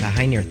cloudy with a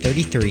high near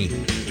 33.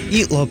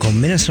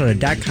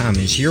 EatLocalMinnesota.com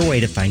is your way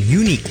to find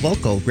unique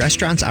local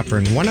restaurants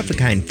offering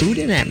one-of-a-kind food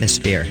and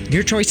atmosphere.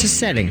 Your choice is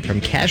setting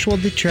from casual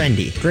to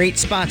trendy. Great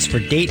spots for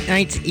date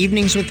nights,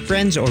 evenings with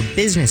friends, or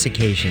business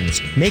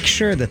occasions. Make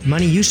sure that the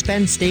money you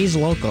spend stays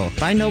local.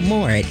 Find out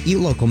more at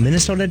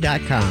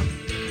EatLocalMinnesota.com.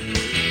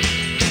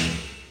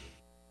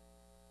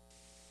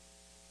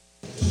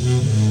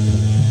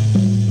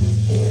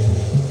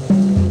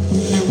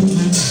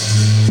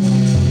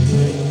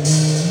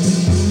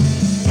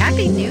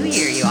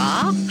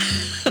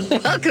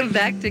 Welcome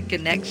back to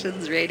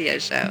Connections Radio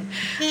Show.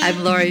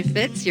 I'm Lori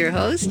Fitz, your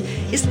host.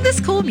 Isn't this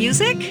cool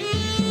music?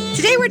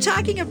 Today we're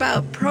talking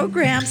about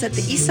programs at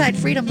the Eastside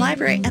Freedom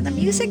Library, and the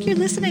music you're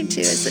listening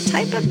to is the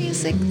type of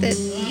music that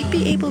you'd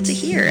be able to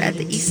hear at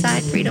the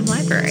Eastside Freedom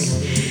Library.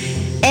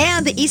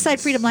 And the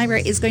Eastside Freedom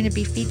Library is going to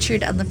be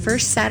featured on the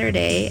first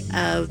Saturday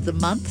of the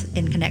month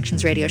in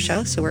Connections Radio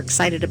Show. So we're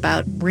excited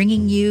about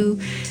bringing you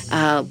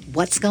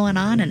what's going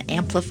on and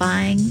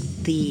amplifying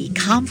the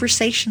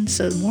conversation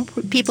so more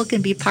people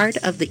can be part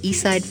of the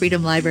Eastside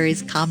Freedom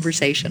Library's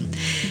conversation.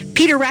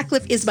 Peter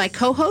Ratcliffe is my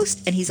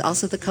co-host, and he's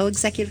also the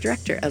co-executive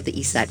director of the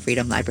Eastside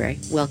Freedom Library.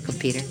 Welcome,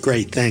 Peter.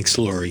 Great. Thanks,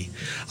 Lori.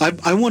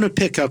 I want to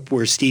pick up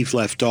where Steve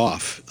left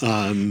off.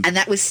 And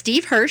that was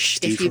Steve Hirsch,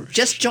 if you've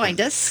just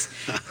joined us,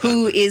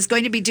 who is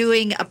going to be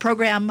doing a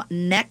program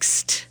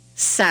next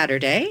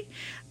Saturday,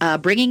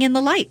 Bringing in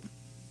the Light,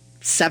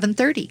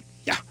 7:30.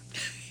 Yeah.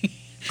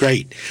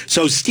 Great.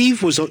 So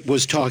Steve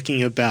was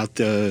talking about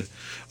the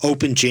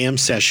open jam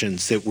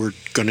sessions that we're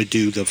going to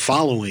do the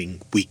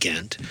following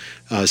weekend,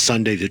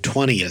 Sunday the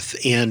 20th,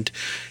 and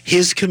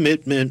his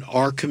commitment,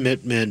 our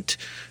commitment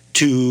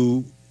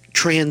to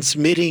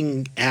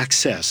transmitting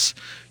access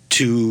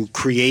to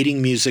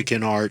creating music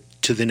and art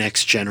to the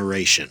next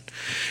generation.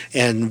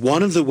 And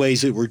one of the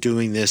ways that we're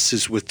doing this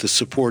is with the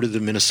support of the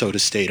Minnesota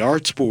State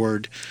Arts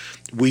Board.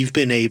 We've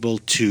been able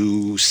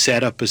to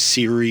set up a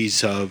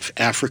series of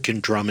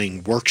African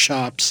drumming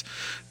workshops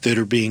that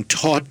are being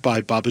taught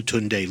by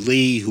Babatunde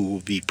Lee, who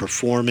will be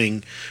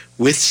performing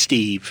with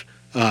Steve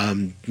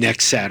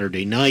next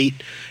Saturday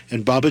night.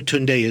 And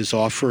Babatunde is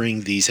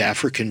offering these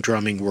African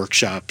drumming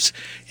workshops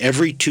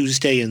every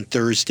Tuesday and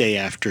Thursday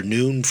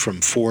afternoon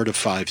from 4 to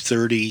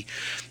 5:30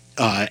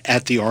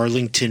 at the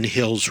Arlington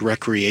Hills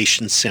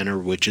Recreation Center,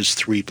 which is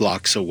 3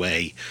 blocks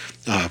away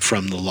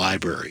from the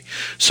library.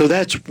 So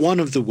that's one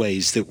of the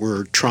ways that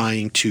we're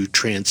trying to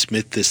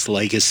transmit this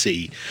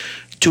legacy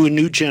to a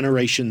new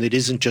generation that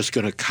isn't just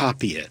going to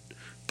copy it,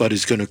 but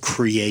is going to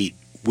create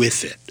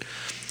with it.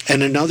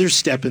 And another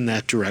step in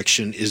that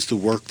direction is the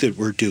work that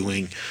we're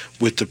doing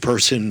with the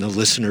person the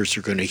listeners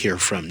are going to hear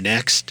from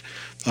next,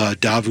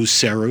 Davu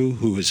Seru,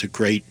 who is a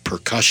great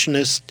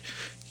percussionist,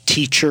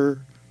 teacher,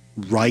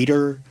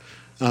 writer,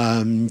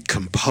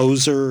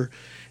 composer,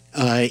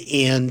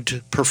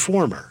 and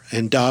performer.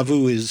 And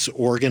Davu is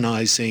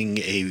organizing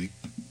a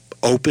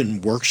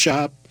open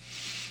workshop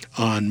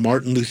on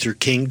Martin Luther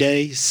King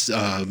Day,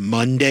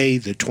 Monday,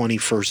 the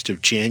 21st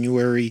of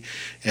January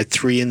at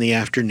 3 in the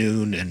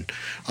afternoon. And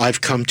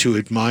I've come to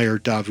admire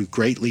Davu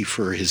greatly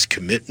for his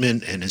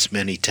commitment and his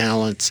many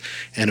talents,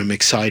 and I'm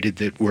excited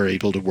that we're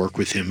able to work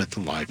with him at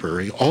the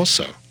library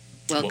also.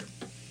 Well,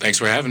 thanks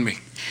for having me.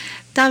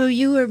 Davu,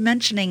 you were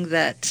mentioning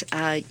that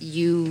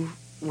you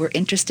were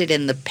interested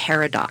in the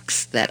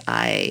paradox that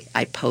I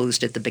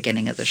posed at the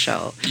beginning of the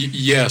show.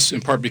 Yes,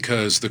 in part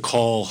because the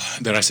call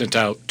that I sent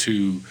out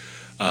to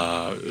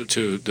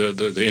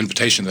the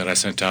invitation that I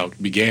sent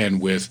out began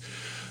with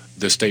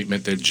the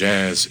statement that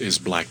jazz is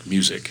black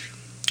music,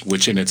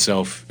 which in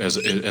itself, as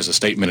a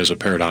statement, is a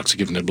paradox,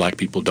 given that black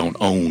people don't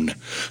own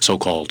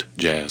so-called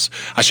jazz.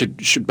 I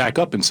should back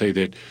up and say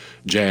that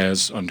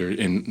jazz,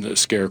 within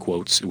scare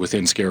quotes,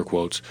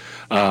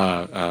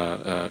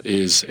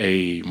 is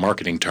a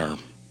marketing term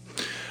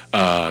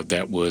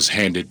that was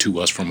handed to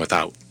us from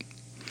without.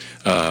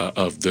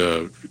 Of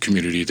the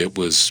community that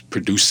was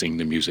producing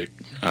the music,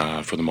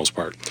 for the most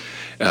part,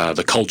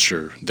 the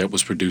culture that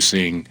was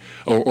producing,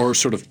 or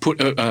sort of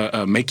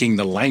making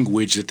the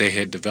language that they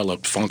had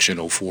developed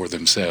functional for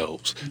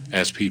themselves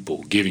as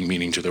people, giving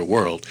meaning to their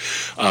world.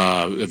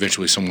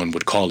 Eventually, someone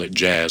would call it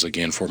jazz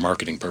again for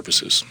marketing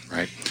purposes,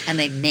 right? And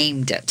they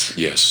named it.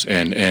 Yes,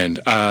 and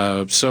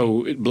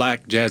so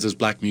black jazz as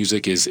black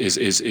music is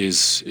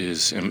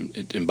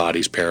it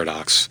embodies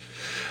paradox.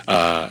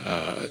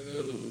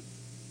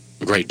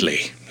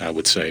 Greatly, I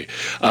would say,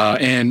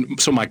 and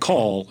so my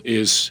call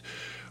was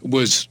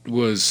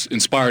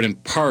inspired in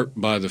part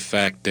by the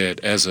fact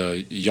that as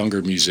a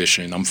younger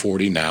musician, I'm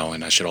 40 now,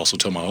 and I should also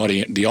tell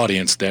the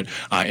audience that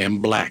I am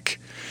black,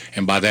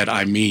 and by that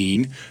I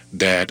mean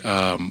that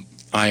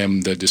I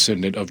am the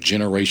descendant of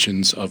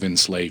generations of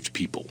enslaved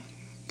people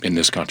in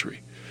this country,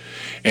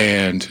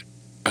 and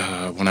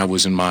when I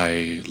was in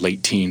my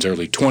late teens,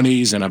 early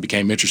 20s, and I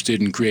became interested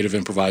in creative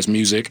improvised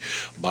music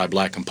by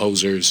black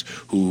composers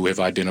who have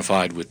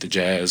identified with the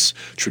jazz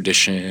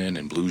tradition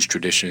and blues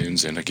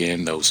traditions, and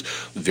again, those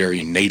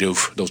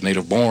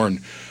native-born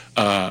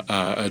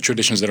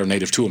traditions that are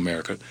native to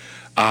America.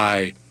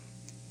 I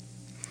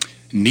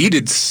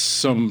needed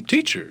some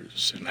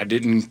teachers, and I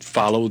didn't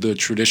follow the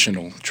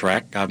traditional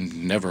track. I've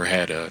never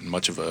had I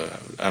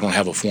don't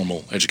have a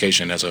formal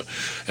education as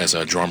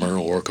a drummer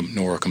or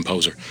a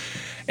composer.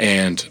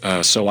 And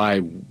so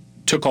I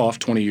took off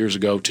 20 years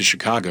ago to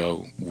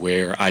Chicago,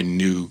 where I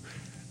knew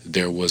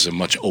there was a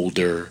much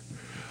older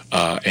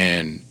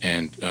and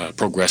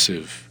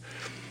progressive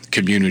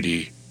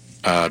community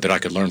that I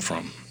could learn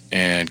from,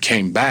 and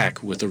came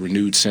back with a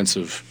renewed sense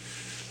of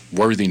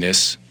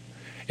worthiness,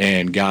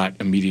 and got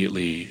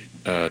immediately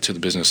to the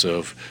business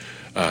of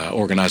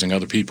organizing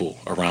other people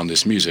around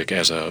this music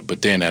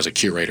but then as a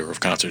curator of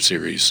concert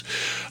series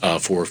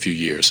for a few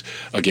years.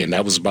 Again,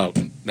 that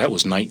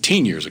was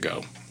 19 years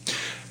ago.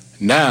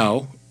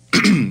 Now,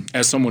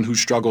 as someone who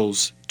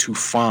struggles to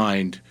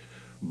find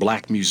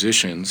black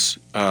musicians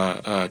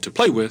to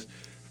play with,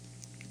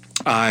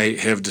 I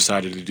have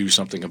decided to do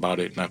something about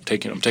it, and I'm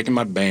taking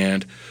my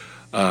band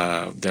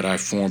that I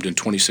formed in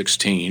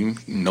 2016,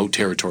 No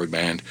Territory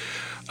Band,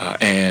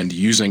 and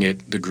using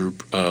it, the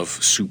group of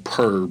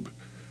superb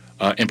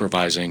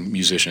improvising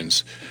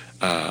musicians,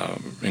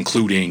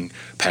 including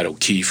Pat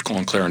O'Keefe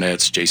on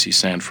clarinets, J.C.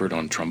 Sanford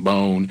on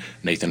trombone,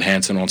 Nathan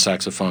Hansen on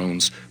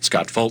saxophones,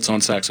 Scott Fultz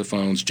on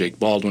saxophones, Jake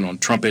Baldwin on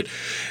trumpet,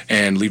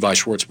 and Levi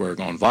Schwartzberg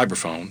on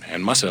vibraphone,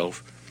 and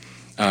myself,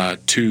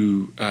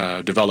 to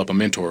develop a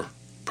mentor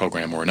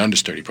program, or an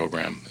understudy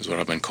program is what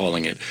I've been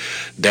calling it,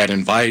 that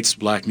invites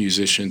black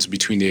musicians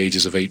between the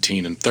ages of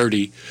 18 and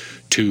 30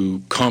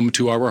 to come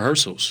to our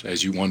rehearsals,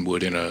 as one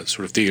would in a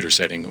sort of theater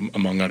setting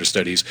among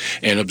understudies,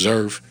 and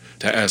observe,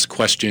 to ask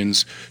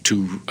questions,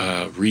 to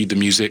read the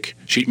music,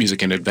 sheet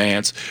music in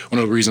advance. One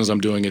of the reasons I'm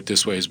doing it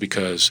this way is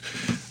because,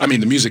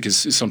 the music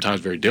is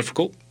sometimes very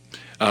difficult,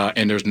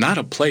 and there's not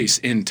a place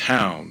in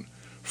town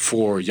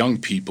for young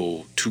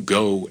people to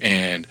go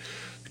and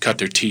cut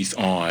their teeth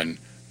on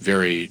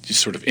very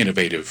sort of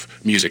innovative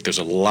music. There's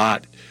a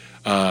lot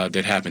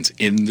that happens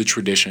in the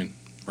tradition,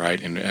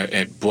 right?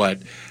 But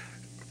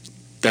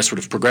that sort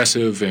of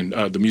progressive and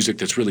the music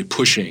that's really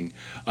pushing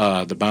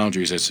the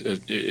boundaries,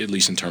 at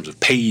least in terms of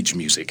page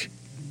music,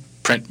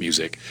 print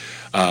music,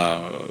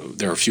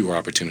 there are fewer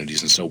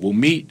opportunities. And so we'll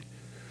meet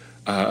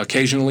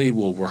occasionally,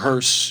 we'll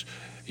rehearse.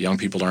 Young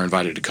people are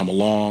invited to come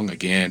along,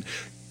 again,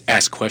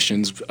 ask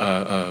questions,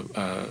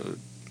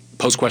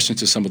 pose questions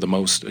to some of the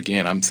most,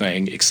 again, I'm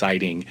saying,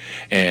 exciting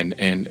and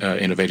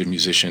innovative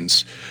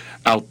musicians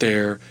out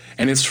there,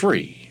 and it's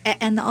free.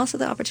 And also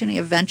the opportunity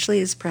eventually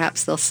is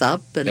perhaps they'll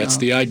sub. That's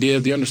the idea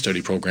of the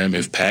understudy program.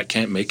 If Pat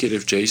can't make it,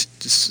 if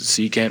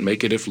JC can't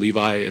make it, if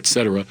Levi,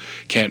 etc.,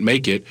 can't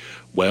make it,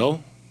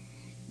 well,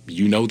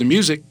 you know the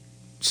music.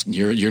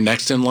 You're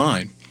next in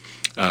line.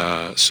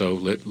 So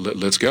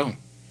let's go.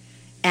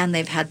 And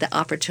they've had the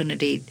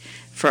opportunity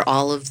for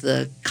all of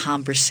the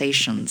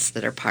conversations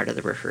that are part of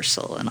the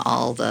rehearsal and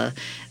all the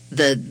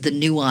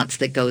nuance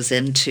that goes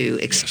into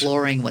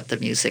exploring what the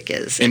music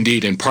is.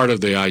 Indeed, and part of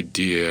the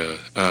idea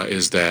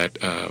is that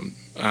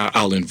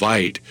I'll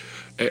invite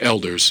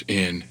elders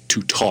in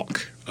to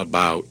talk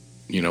about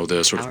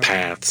the sort of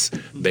paths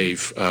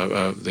they've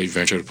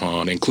ventured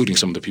upon, including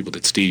some of the people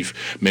that Steve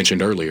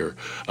mentioned earlier,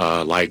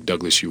 like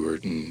Douglas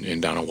Ewart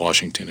and Donna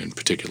Washington in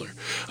particular.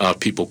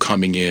 People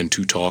coming in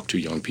to talk to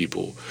young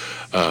people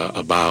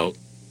about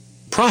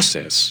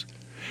process,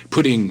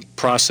 putting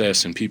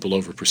process and people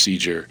over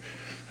procedure,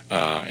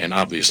 and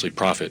obviously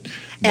profit.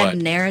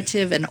 And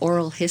narrative and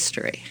oral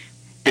history.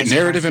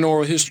 Narrative and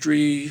oral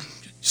history,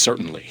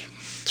 certainly.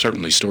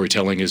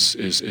 Storytelling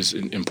is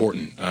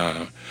important.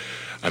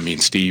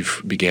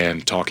 Steve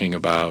began talking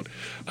about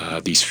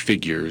these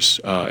figures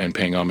and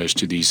paying homage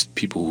to these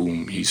people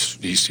whom he's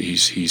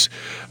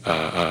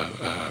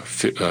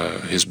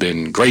has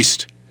been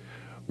graced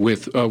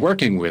with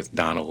working with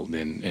Donald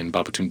and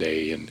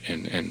Babatunde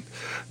and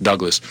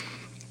Douglas.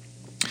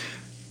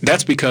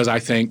 That's because I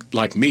think,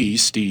 like me,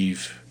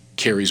 Steve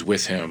carries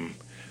with him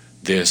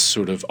this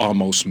sort of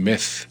almost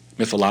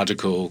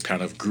mythological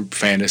kind of group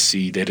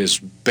fantasy that is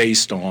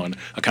based on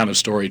a kind of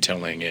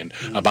storytelling and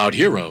about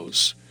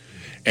heroes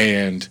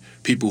and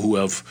people who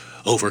have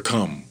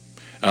overcome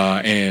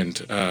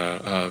and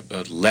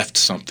left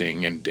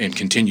something and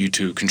continue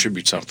to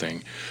contribute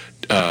something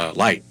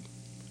light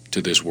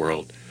to this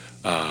world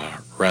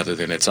rather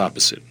than its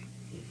opposite.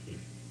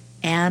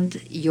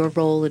 And your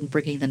role in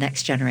bringing the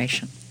next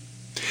generation.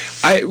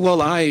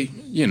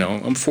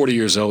 I'm 40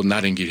 years old and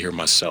I didn't get here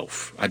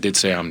myself. I did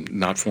say I'm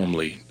not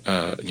formally,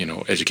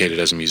 educated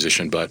as a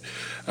musician, but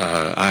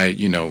part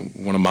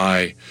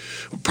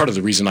of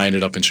the reason I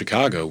ended up in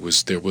Chicago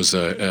was there was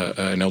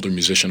an elder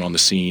musician on the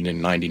scene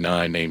in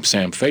 '99 named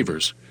Sam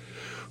Favors,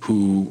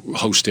 who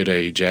hosted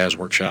a jazz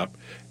workshop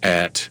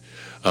at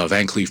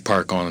Van Cleef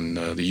Park on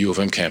the U of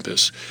M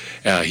campus.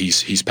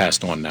 He's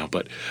passed on now,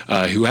 but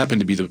who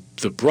happened to be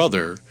the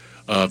brother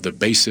of the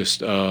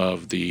bassist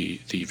of the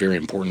very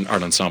important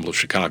Art Ensemble of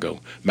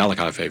Chicago,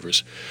 Malachi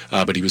Favors,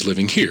 but he was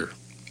living here.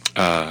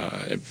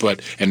 And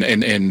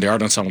the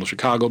Art Ensemble of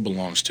Chicago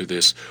belongs to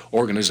this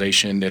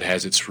organization that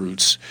has its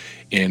roots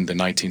in the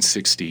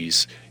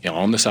 1960s,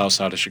 on the south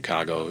side of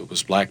Chicago. It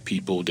was black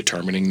people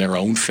determining their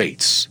own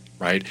fates,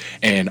 right,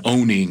 and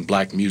owning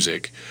black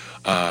music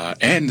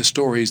and the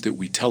stories that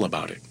we tell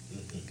about it.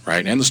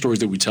 Right, and the stories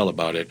that we tell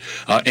about it,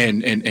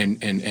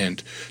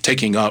 and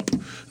taking up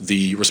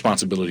the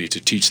responsibility to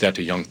teach that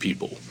to young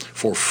people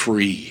for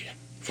free.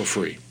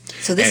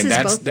 So this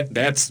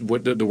that's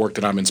what the work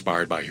that I'm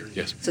inspired by here.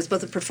 Yes. So it's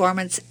both a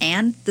performance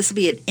and this will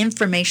be an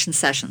information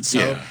session. So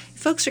if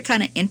folks are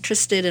kind of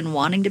interested in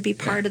wanting to be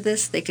part of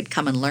this, they could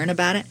come and learn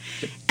about it.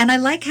 And I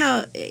like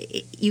how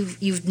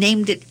you've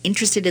named it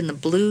Interested in the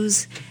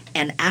Blues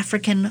and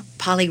African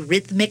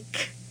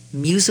polyrhythmic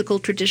musical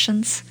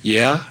traditions?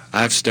 Yeah,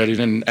 I've studied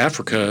in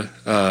Africa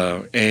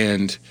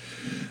and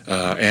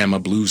am a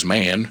blues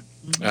man.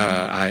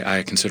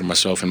 I consider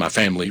myself and my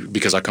family,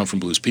 because I come from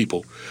blues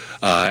people,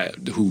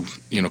 who,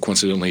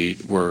 coincidentally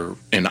were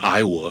in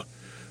Iowa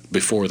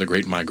before the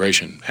Great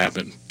Migration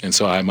happened. And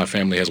so my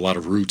family has a lot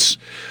of roots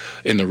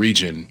in the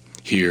region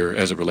here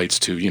as it relates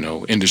to,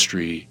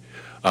 industry,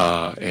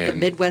 and the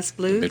Midwest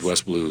blues?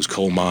 Midwest blues,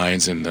 coal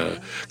mines and the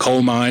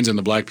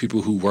black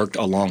people who worked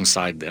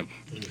alongside them.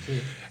 Mm-hmm.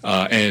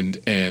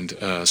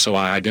 So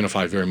I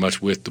identify very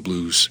much with the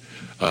blues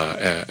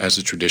as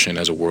a tradition,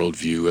 as a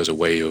worldview, as a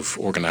way of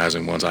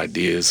organizing one's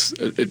ideas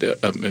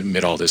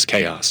amid all this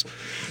chaos.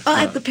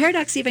 The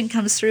paradox even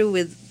comes through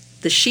with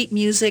the sheet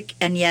music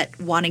and yet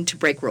wanting to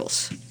break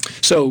rules.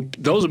 So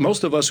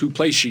most of us who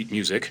play sheet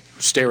music,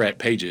 stare at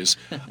pages,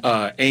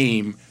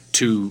 aim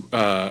to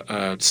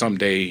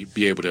someday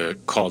be able to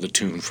call the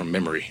tune from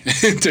memory,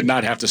 to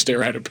not have to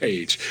stare at a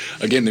page.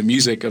 Again, the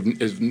music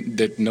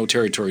that No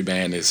Territory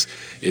Band is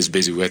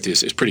busy with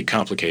is pretty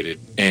complicated,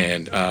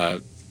 and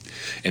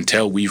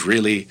until we've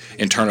really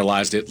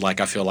internalized it,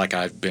 like I feel like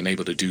I've been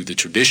able to do the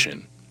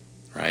tradition,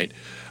 right?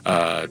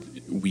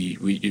 We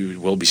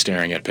will be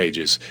staring at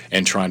pages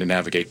and trying to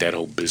navigate that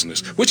whole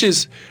business, which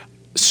is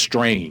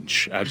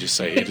strange. I just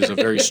say it is a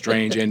very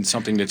strange and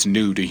something that's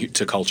new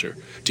to culture,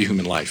 to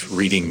human life,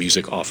 reading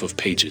music off of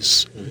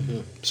pages. Mm-hmm.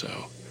 So,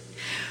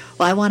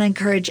 well, I want to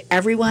encourage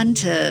everyone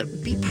to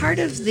be part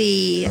of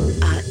the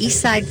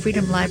Eastside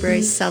Freedom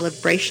Library's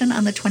celebration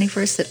on the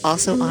 21st that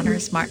also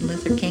honors Martin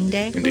Luther King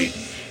Day. Indeed.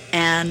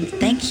 And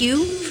thank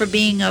you for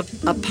being a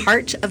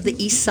part of the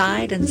East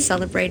Side and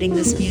celebrating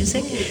this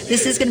music.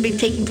 This is going to be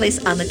taking place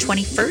on the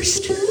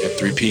 21st. At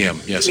 3 p.m.,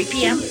 yes. 3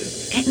 p.m.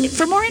 And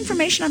for more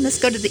information on this,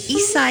 go to the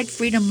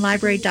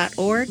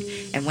eastsidefreedomlibrary.org.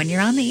 And when you're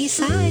on the East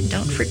Side,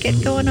 don't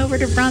forget going over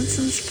to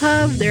Brunson's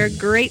Pub. They're a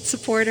great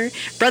supporter.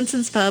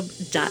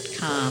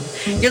 brunsonspub.com.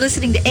 You're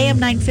listening to AM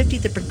 950,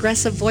 the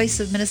progressive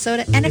voice of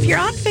Minnesota. And if you're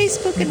on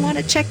Facebook and want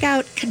to check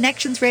out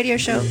Connections Radio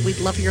Show, we'd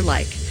love your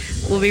like.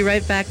 We'll be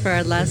right back for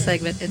our last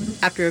segment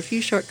after a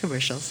few short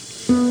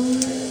commercials.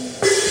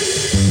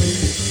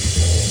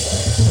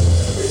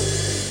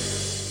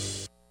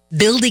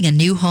 Building a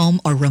new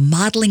home or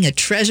remodeling a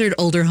treasured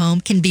older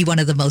home can be one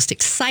of the most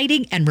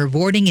exciting and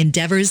rewarding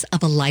endeavors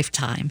of a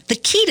lifetime. The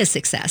key to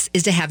success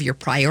is to have your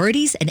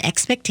priorities and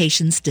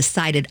expectations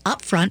decided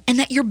up front and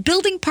that your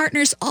building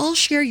partners all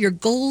share your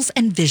goals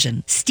and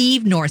vision.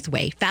 Steve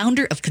Northway,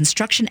 founder of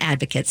Construction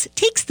Advocates,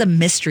 takes the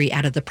mystery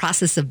out of the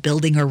process of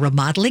building or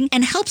remodeling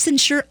and helps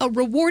ensure a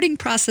rewarding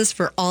process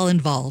for all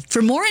involved.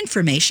 For more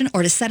information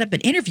or to set up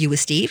an interview with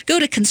Steve, go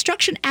to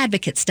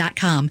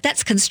constructionadvocates.com.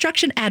 That's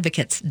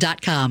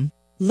constructionadvocates.com.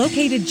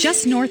 Located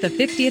just north of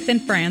 50th in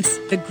France,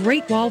 the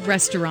Great Wall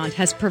Restaurant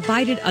has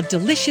provided a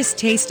delicious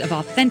taste of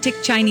authentic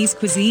Chinese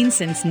cuisine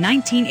since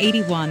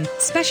 1981.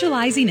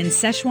 Specializing in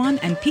Szechuan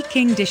and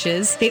Peking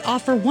dishes, they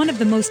offer one of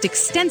the most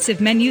extensive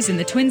menus in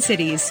the Twin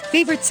Cities.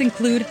 Favorites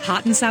include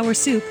hot and sour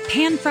soup,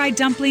 pan-fried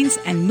dumplings,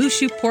 and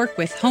mushu pork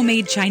with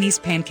homemade Chinese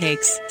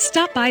pancakes.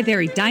 Stop by their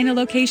Edina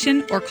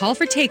location or call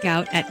for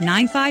takeout at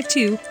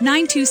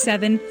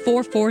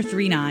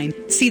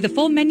 952-927-4439. See the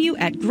full menu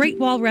at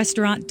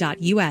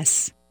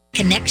greatwallrestaurant.us.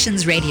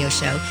 Connections Radio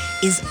Show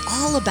is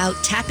all about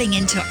tapping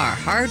into our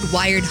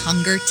hardwired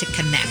hunger to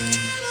connect.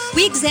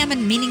 We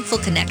examine meaningful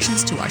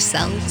connections to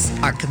ourselves,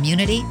 our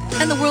community,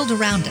 and the world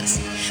around us.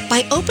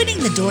 By opening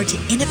the door to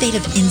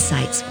innovative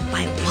insights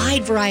by a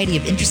wide variety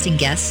of interesting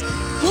guests,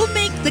 we'll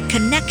make the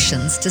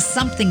connections to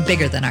something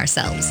bigger than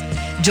ourselves.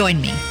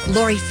 Join me,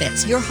 Lori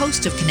Fitz, your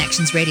host of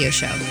Connections Radio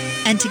Show,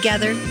 and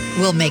together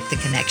we'll make the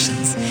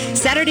connections.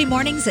 Saturday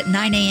mornings at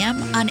 9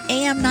 a.m. on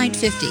AM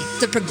 950,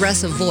 the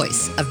progressive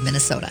voice of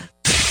Minnesota.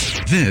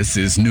 This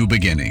is New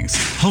Beginnings,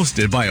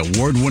 hosted by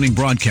award-winning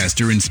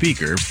broadcaster and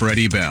speaker,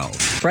 Freddie Bell.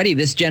 Freddie,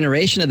 this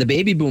generation of the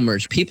baby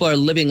boomers, people are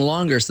living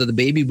longer, so the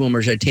baby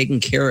boomers are taking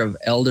care of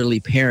elderly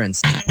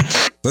parents.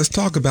 Let's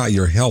talk about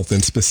your health,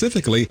 and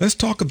specifically, let's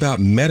talk about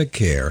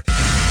Medicare.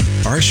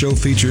 Our show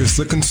features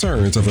the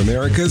concerns of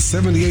America's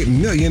 78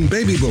 million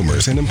baby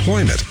boomers in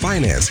employment,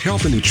 finance,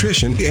 health and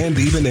nutrition, and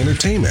even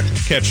entertainment.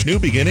 Catch New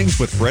Beginnings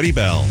with Freddie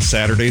Bell,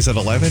 Saturdays at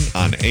 11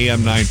 on AM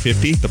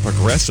 950, the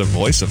progressive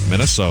voice of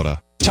Minnesota.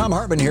 Tom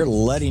Hartman here,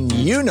 letting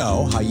you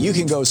know how you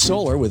can go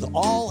solar with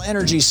All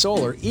Energy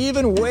Solar,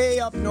 even way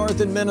up north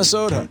in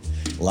Minnesota.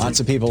 Lots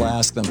of people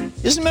ask them,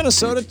 isn't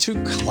Minnesota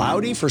too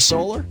cloudy for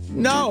solar?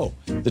 No.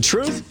 The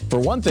truth?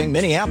 For one thing,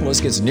 Minneapolis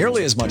gets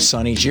nearly as much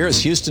sun each year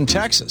as Houston,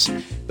 Texas.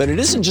 But it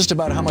isn't just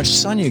about how much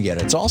sun you get.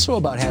 It's also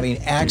about having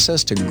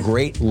access to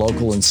great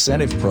local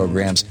incentive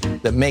programs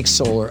that make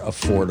solar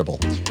affordable.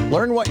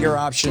 Learn what your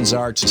options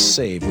are to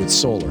save with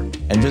solar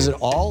and visit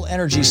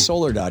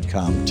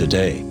allenergysolar.com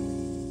today.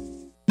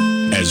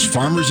 As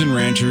farmers and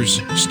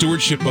ranchers,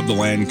 stewardship of the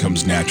land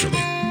comes naturally.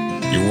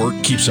 Your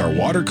work keeps our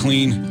water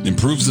clean,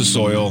 improves the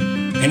soil,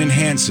 and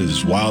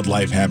enhances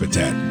wildlife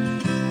habitat.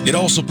 It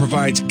also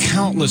provides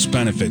countless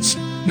benefits,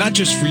 not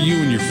just for you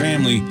and your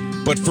family,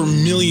 but for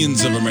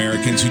millions of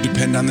Americans who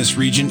depend on this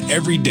region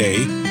every day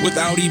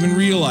without even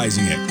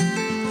realizing it.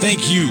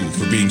 Thank you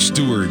for being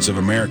stewards of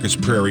America's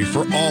prairie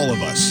for all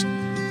of us.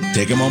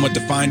 Take a moment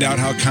to find out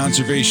how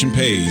conservation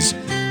pays.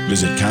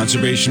 Visit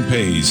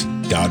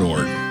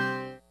conservationpays.org.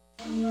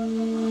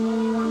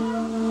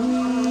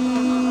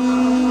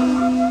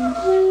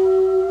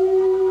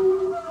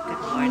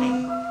 Good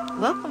morning.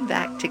 Welcome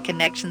back to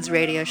Connections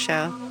Radio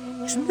Show.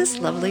 Isn't this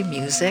lovely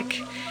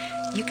music?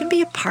 You can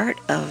be a part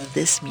of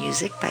this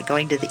music by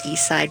going to the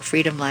Eastside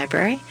Freedom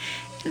Library.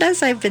 And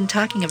as I've been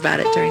talking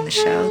about it during the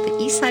show, the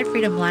Eastside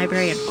Freedom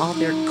Library and all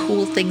their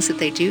cool things that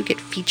they do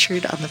get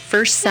featured on the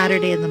first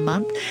Saturday in the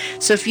month.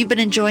 So if you've been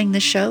enjoying the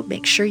show,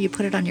 make sure you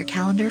put it on your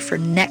calendar for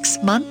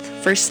next month,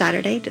 first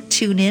Saturday, to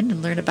tune in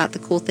and learn about the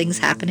cool things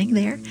happening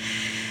there.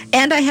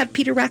 And I have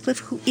Peter Ratcliffe,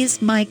 who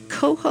is my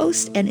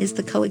co-host and is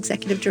the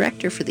co-executive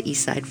director for the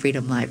Eastside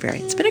Freedom Library.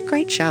 It's been a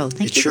great show.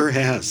 Thank you. It sure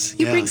has.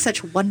 You bring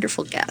such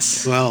wonderful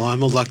guests. Well,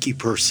 I'm a lucky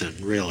person,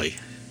 really.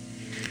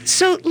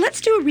 So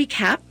let's do a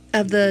recap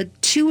of the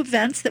two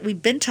events that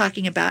we've been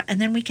talking about, and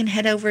then we can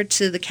head over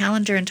to the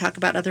calendar and talk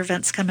about other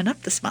events coming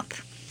up this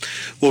month.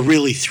 Well,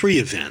 really 3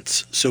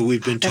 events. So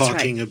we've been That's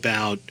talking right.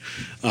 about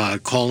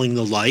Calling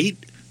the Light,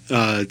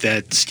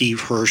 that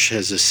Steve Hirsch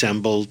has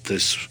assembled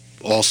this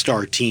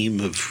all-star team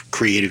of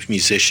creative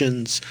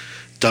musicians,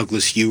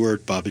 Douglas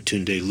Ewart,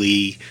 Babatunde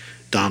Lee,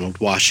 Donald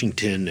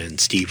Washington, and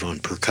Steve on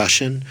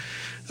percussion.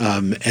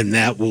 And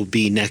that will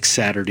be next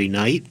Saturday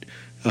night,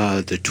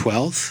 the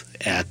 12th,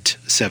 at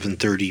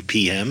 7:30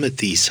 p.m. at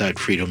the Eastside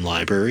Freedom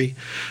Library.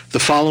 The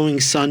following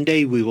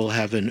Sunday, we will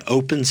have an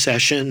open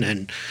session,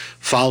 and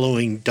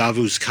following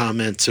Davu's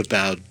comments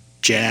about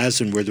jazz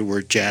and where the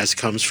word jazz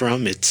comes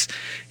from, it's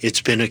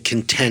been a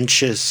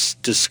contentious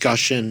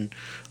discussion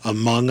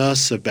among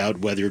us about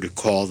whether to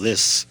call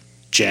this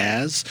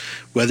jazz,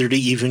 whether to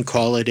even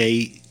call it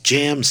a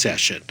jam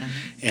session.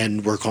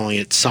 And we're calling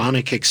it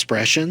Sonic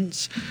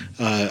Expressions,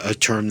 a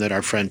term that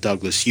our friend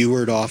Douglas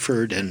Ewart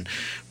offered, and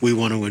we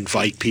want to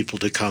invite people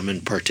to come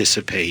and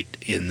participate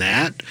in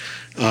that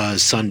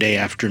Sunday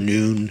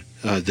afternoon,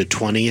 the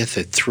 20th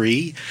at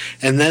 3.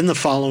 And then the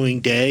following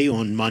day,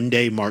 on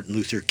Monday, Martin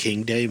Luther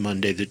King Day,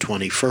 Monday the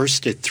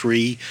 21st at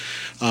 3,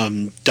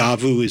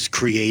 Davu is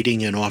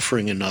creating and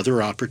offering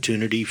another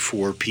opportunity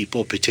for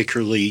people,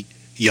 particularly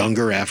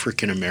younger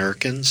African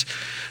Americans,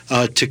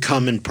 to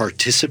come and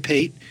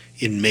participate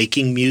in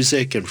making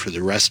music, and for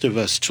the rest of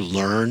us to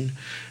learn,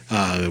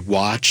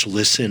 watch,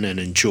 listen, and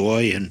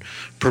enjoy, and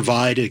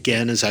provide,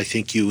 again, as I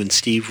think you and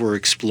Steve were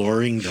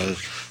exploring,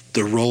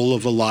 the role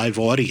of a live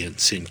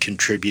audience in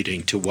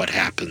contributing to what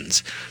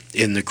happens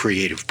in the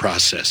creative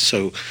process.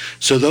 So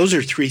those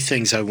are 3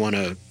 things I want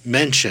to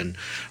mention.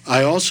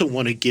 I also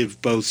want to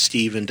give both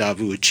Steve and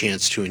Davu a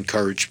chance to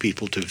encourage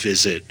people to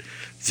visit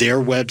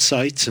their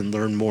websites and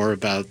learn more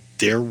about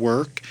their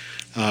work,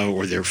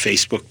 or their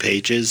Facebook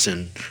pages.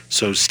 And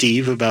so,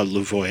 Steve, about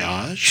Le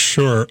Voyage?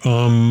 Sure.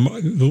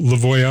 Le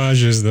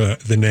Voyage is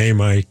the name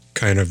I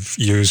kind of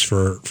use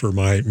for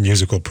my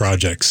musical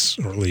projects,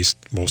 or at least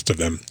most of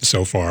them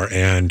so far.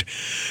 And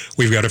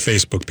we've got a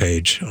Facebook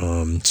page,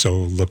 so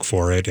look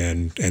for it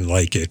and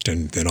like it,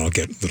 and then I'll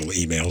get little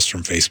emails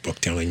from Facebook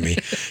telling me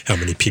how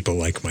many people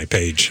like my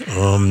page.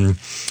 And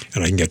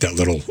I can get that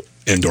little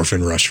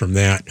endorphin rush from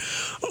that.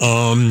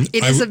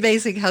 It is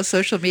amazing how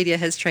social media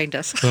has trained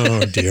us.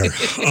 Oh, dear.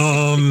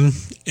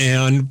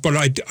 But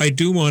I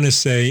do want to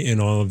say in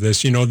all of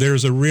this,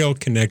 there's a real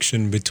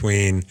connection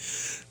between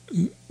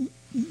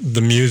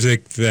the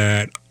music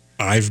that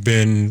I've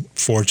been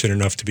fortunate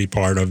enough to be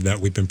part of, that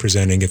we've been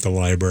presenting at the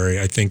library.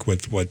 I think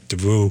with what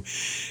Davu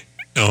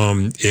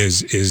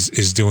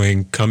is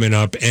doing coming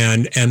up,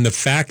 and the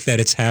fact that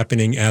it's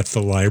happening at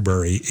the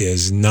library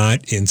is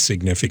not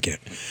insignificant.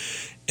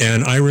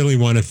 And I really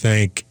want to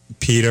thank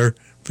Peter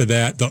for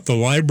that. The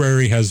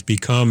library has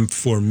become,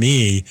 for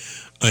me,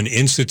 an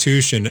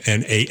institution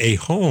and a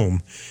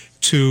home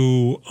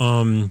to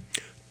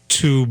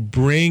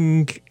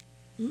bring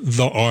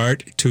the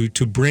art,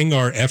 to bring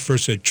our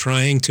efforts at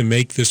trying to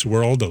make this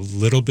world a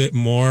little bit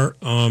more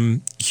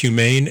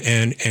humane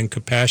and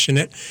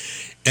compassionate.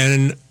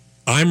 And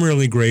I'm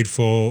really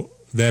grateful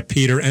that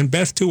Peter, and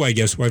Beth too, I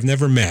guess, who I've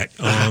never met,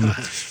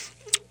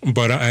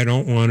 but I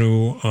don't want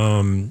to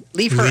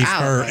leave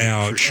her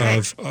out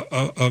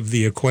of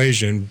the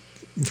equation,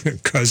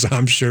 because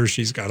I'm sure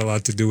she's got a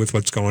lot to do with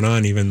what's going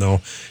on, even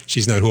though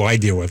she's not who I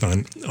deal with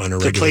on a regular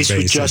basis. The place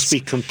would just be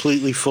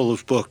completely full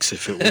of books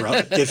if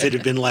it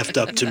had been left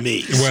up to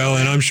me. Well,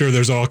 and I'm sure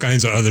there's all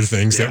kinds of other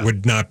things that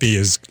would not be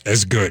as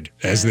good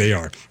as they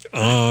are,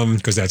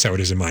 because that's how it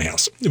is in my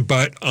house.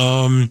 But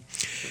to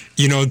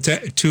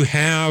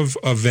have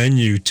a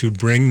venue to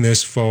bring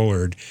this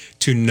forward,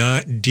 to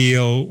not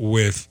deal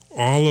with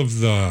all of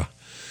the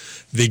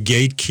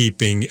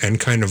gatekeeping and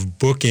kind of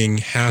booking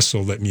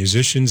hassle that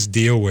musicians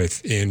deal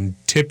with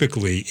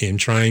typically in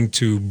trying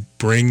to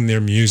bring their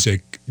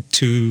music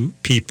to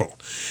people,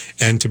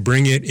 and to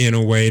bring it in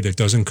a way that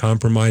doesn't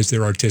compromise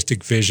their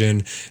artistic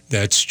vision,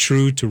 that's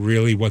true to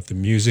really what the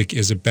music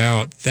is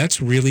about,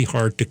 that's really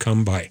hard to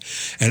come by.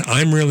 And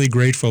I'm really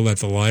grateful that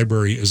the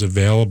library is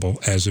available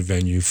as a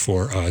venue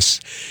for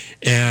us,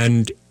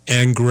 and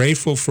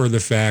grateful for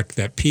the fact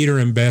that Peter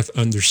and Beth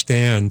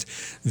understand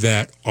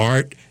that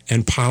art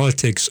and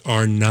politics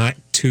are not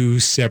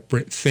two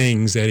separate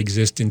things that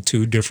exist in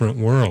two different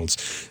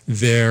worlds.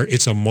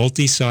 It's a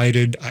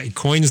multi-sided,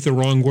 coin's the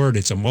wrong word,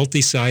 it's a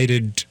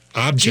multi-sided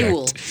object,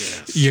 jewel.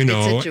 You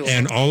know, It's a jewel.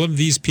 and all of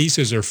these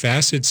pieces are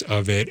facets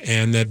of it,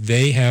 and that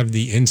they have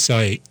the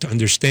insight to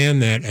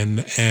understand that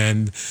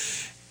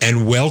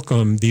and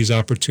welcome these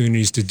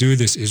opportunities to do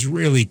this is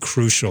really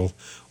crucial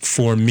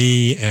for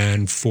me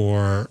and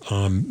for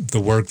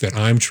the work that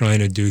I'm trying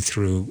to do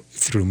through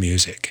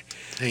music.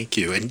 Thank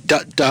you. And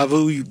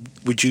Davu,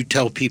 would you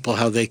tell people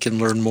how they can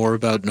learn more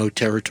about No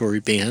Territory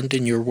Band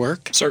and your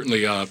work?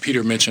 Certainly.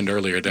 Peter mentioned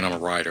earlier that I'm a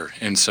writer,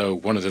 and so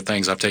one of the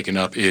things I've taken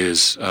up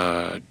is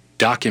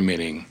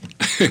documenting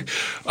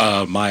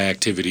my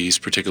activities,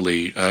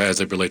 particularly as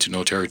they relate to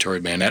No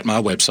Territory Band, at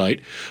my website,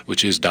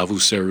 which is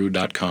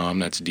davuseru.com.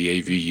 That's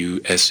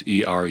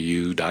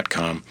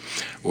DAVUSERU.com,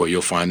 where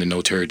you'll find the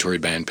No Territory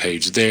Band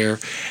page there,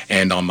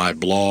 and on my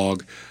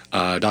blog,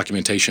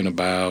 documentation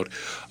about,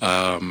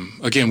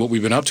 again, what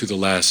we've been up to the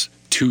last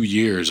 2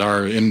 years.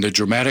 In the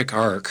dramatic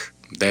arc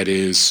that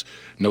is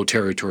No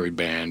Territory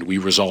Band, we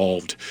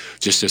resolved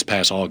just this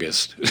past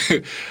August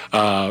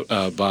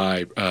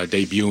by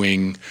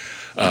debuting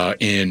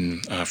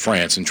in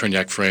France, in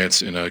Trignac,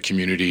 France, in a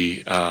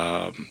community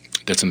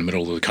that's in the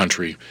middle of the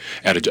country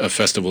at a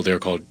festival there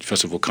called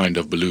Festival Kind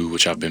of Blue,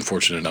 which I've been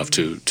fortunate enough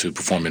to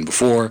perform in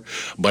before.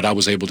 But I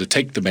was able to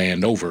take the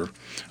band over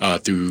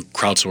through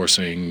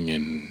crowdsourcing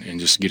and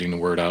just getting the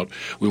word out.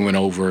 We went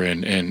over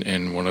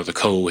and one of the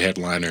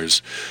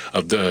co-headliners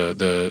of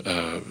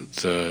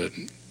the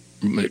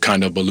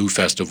Kind of Blue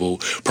Festival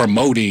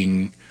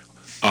promoting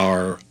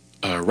our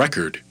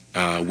record,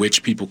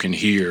 which people can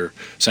hear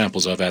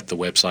samples of at the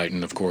website,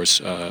 and of course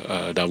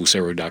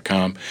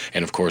davuseru.com,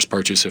 and of course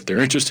purchase if they're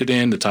interested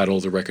in. The title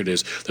of the record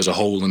is There's a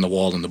Hole in the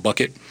Wall in the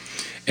Bucket,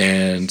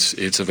 and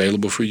it's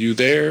available for you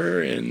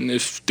there. And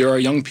if there are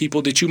young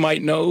people that you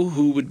might know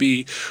who would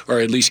be, or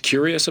at least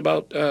curious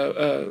about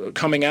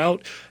coming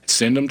out,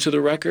 send them to the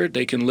record.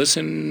 They can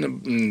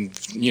listen, and,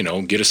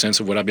 get a sense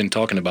of what I've been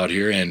talking about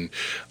here, and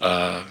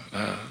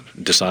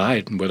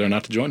decide whether or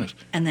not to join us.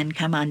 And then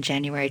come on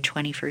January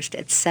 21st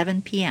at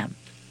 7 p.m.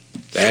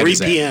 3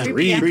 p.m.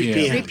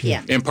 3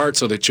 p.m. In part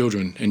so that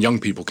children and young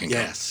people can come.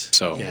 Yes.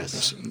 So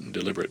it's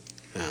deliberate.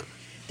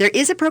 There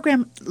is a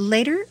program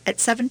later at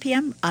 7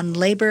 p.m. on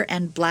labor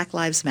and Black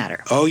Lives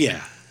Matter. Oh,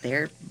 yeah.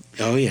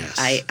 Oh, yes.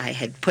 I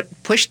had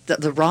pushed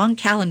the wrong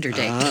calendar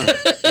date.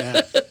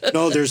 Yeah.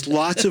 No, there's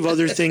lots of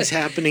other things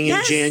happening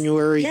in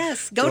January.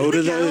 Yes, go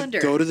to the calendar.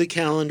 Go to the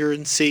calendar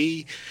and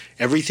see.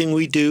 Everything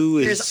we do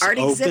is There's art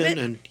open. exhibit.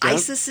 And,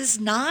 ISIS is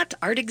not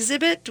art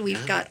exhibit.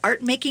 We've got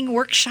art making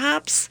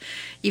workshops.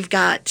 You've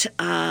got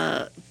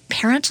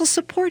parental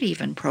support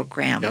even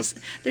programs.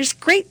 There's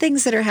great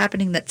things that are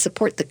happening that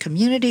support the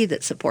community,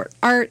 that support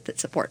art, that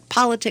support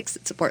politics,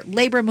 that support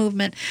labor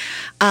movement.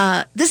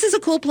 This is a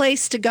cool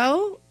place to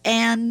go,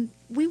 and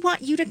we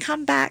want you to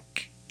come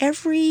back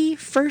every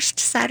first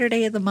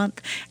Saturday of the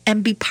month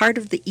and be part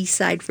of the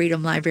Eastside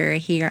Freedom Library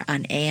here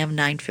on AM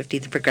 950,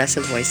 the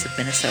progressive voice of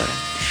Minnesota.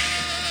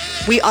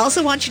 We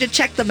also want you to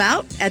check them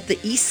out at the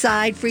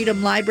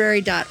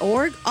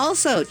eastsidefreedomlibrary.org.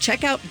 Also,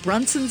 check out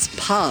Brunson's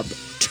Pub.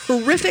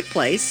 Terrific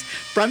place,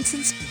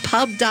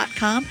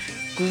 brunsonspub.com.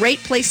 Great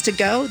place to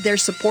go. They're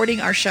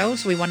supporting our show,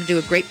 so we want to do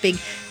a great big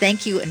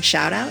thank you and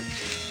shout out.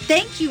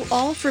 Thank you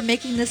all for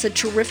making this a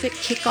terrific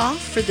kickoff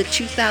for the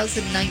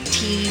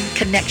 2019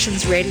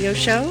 Connections radio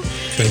show.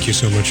 Thank you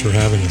so much for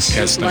having us.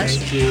 Yes,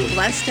 thank you.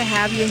 Blessed to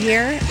have you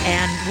here,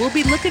 and we'll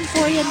be looking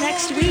for you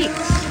next week.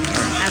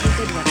 Have a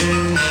good one.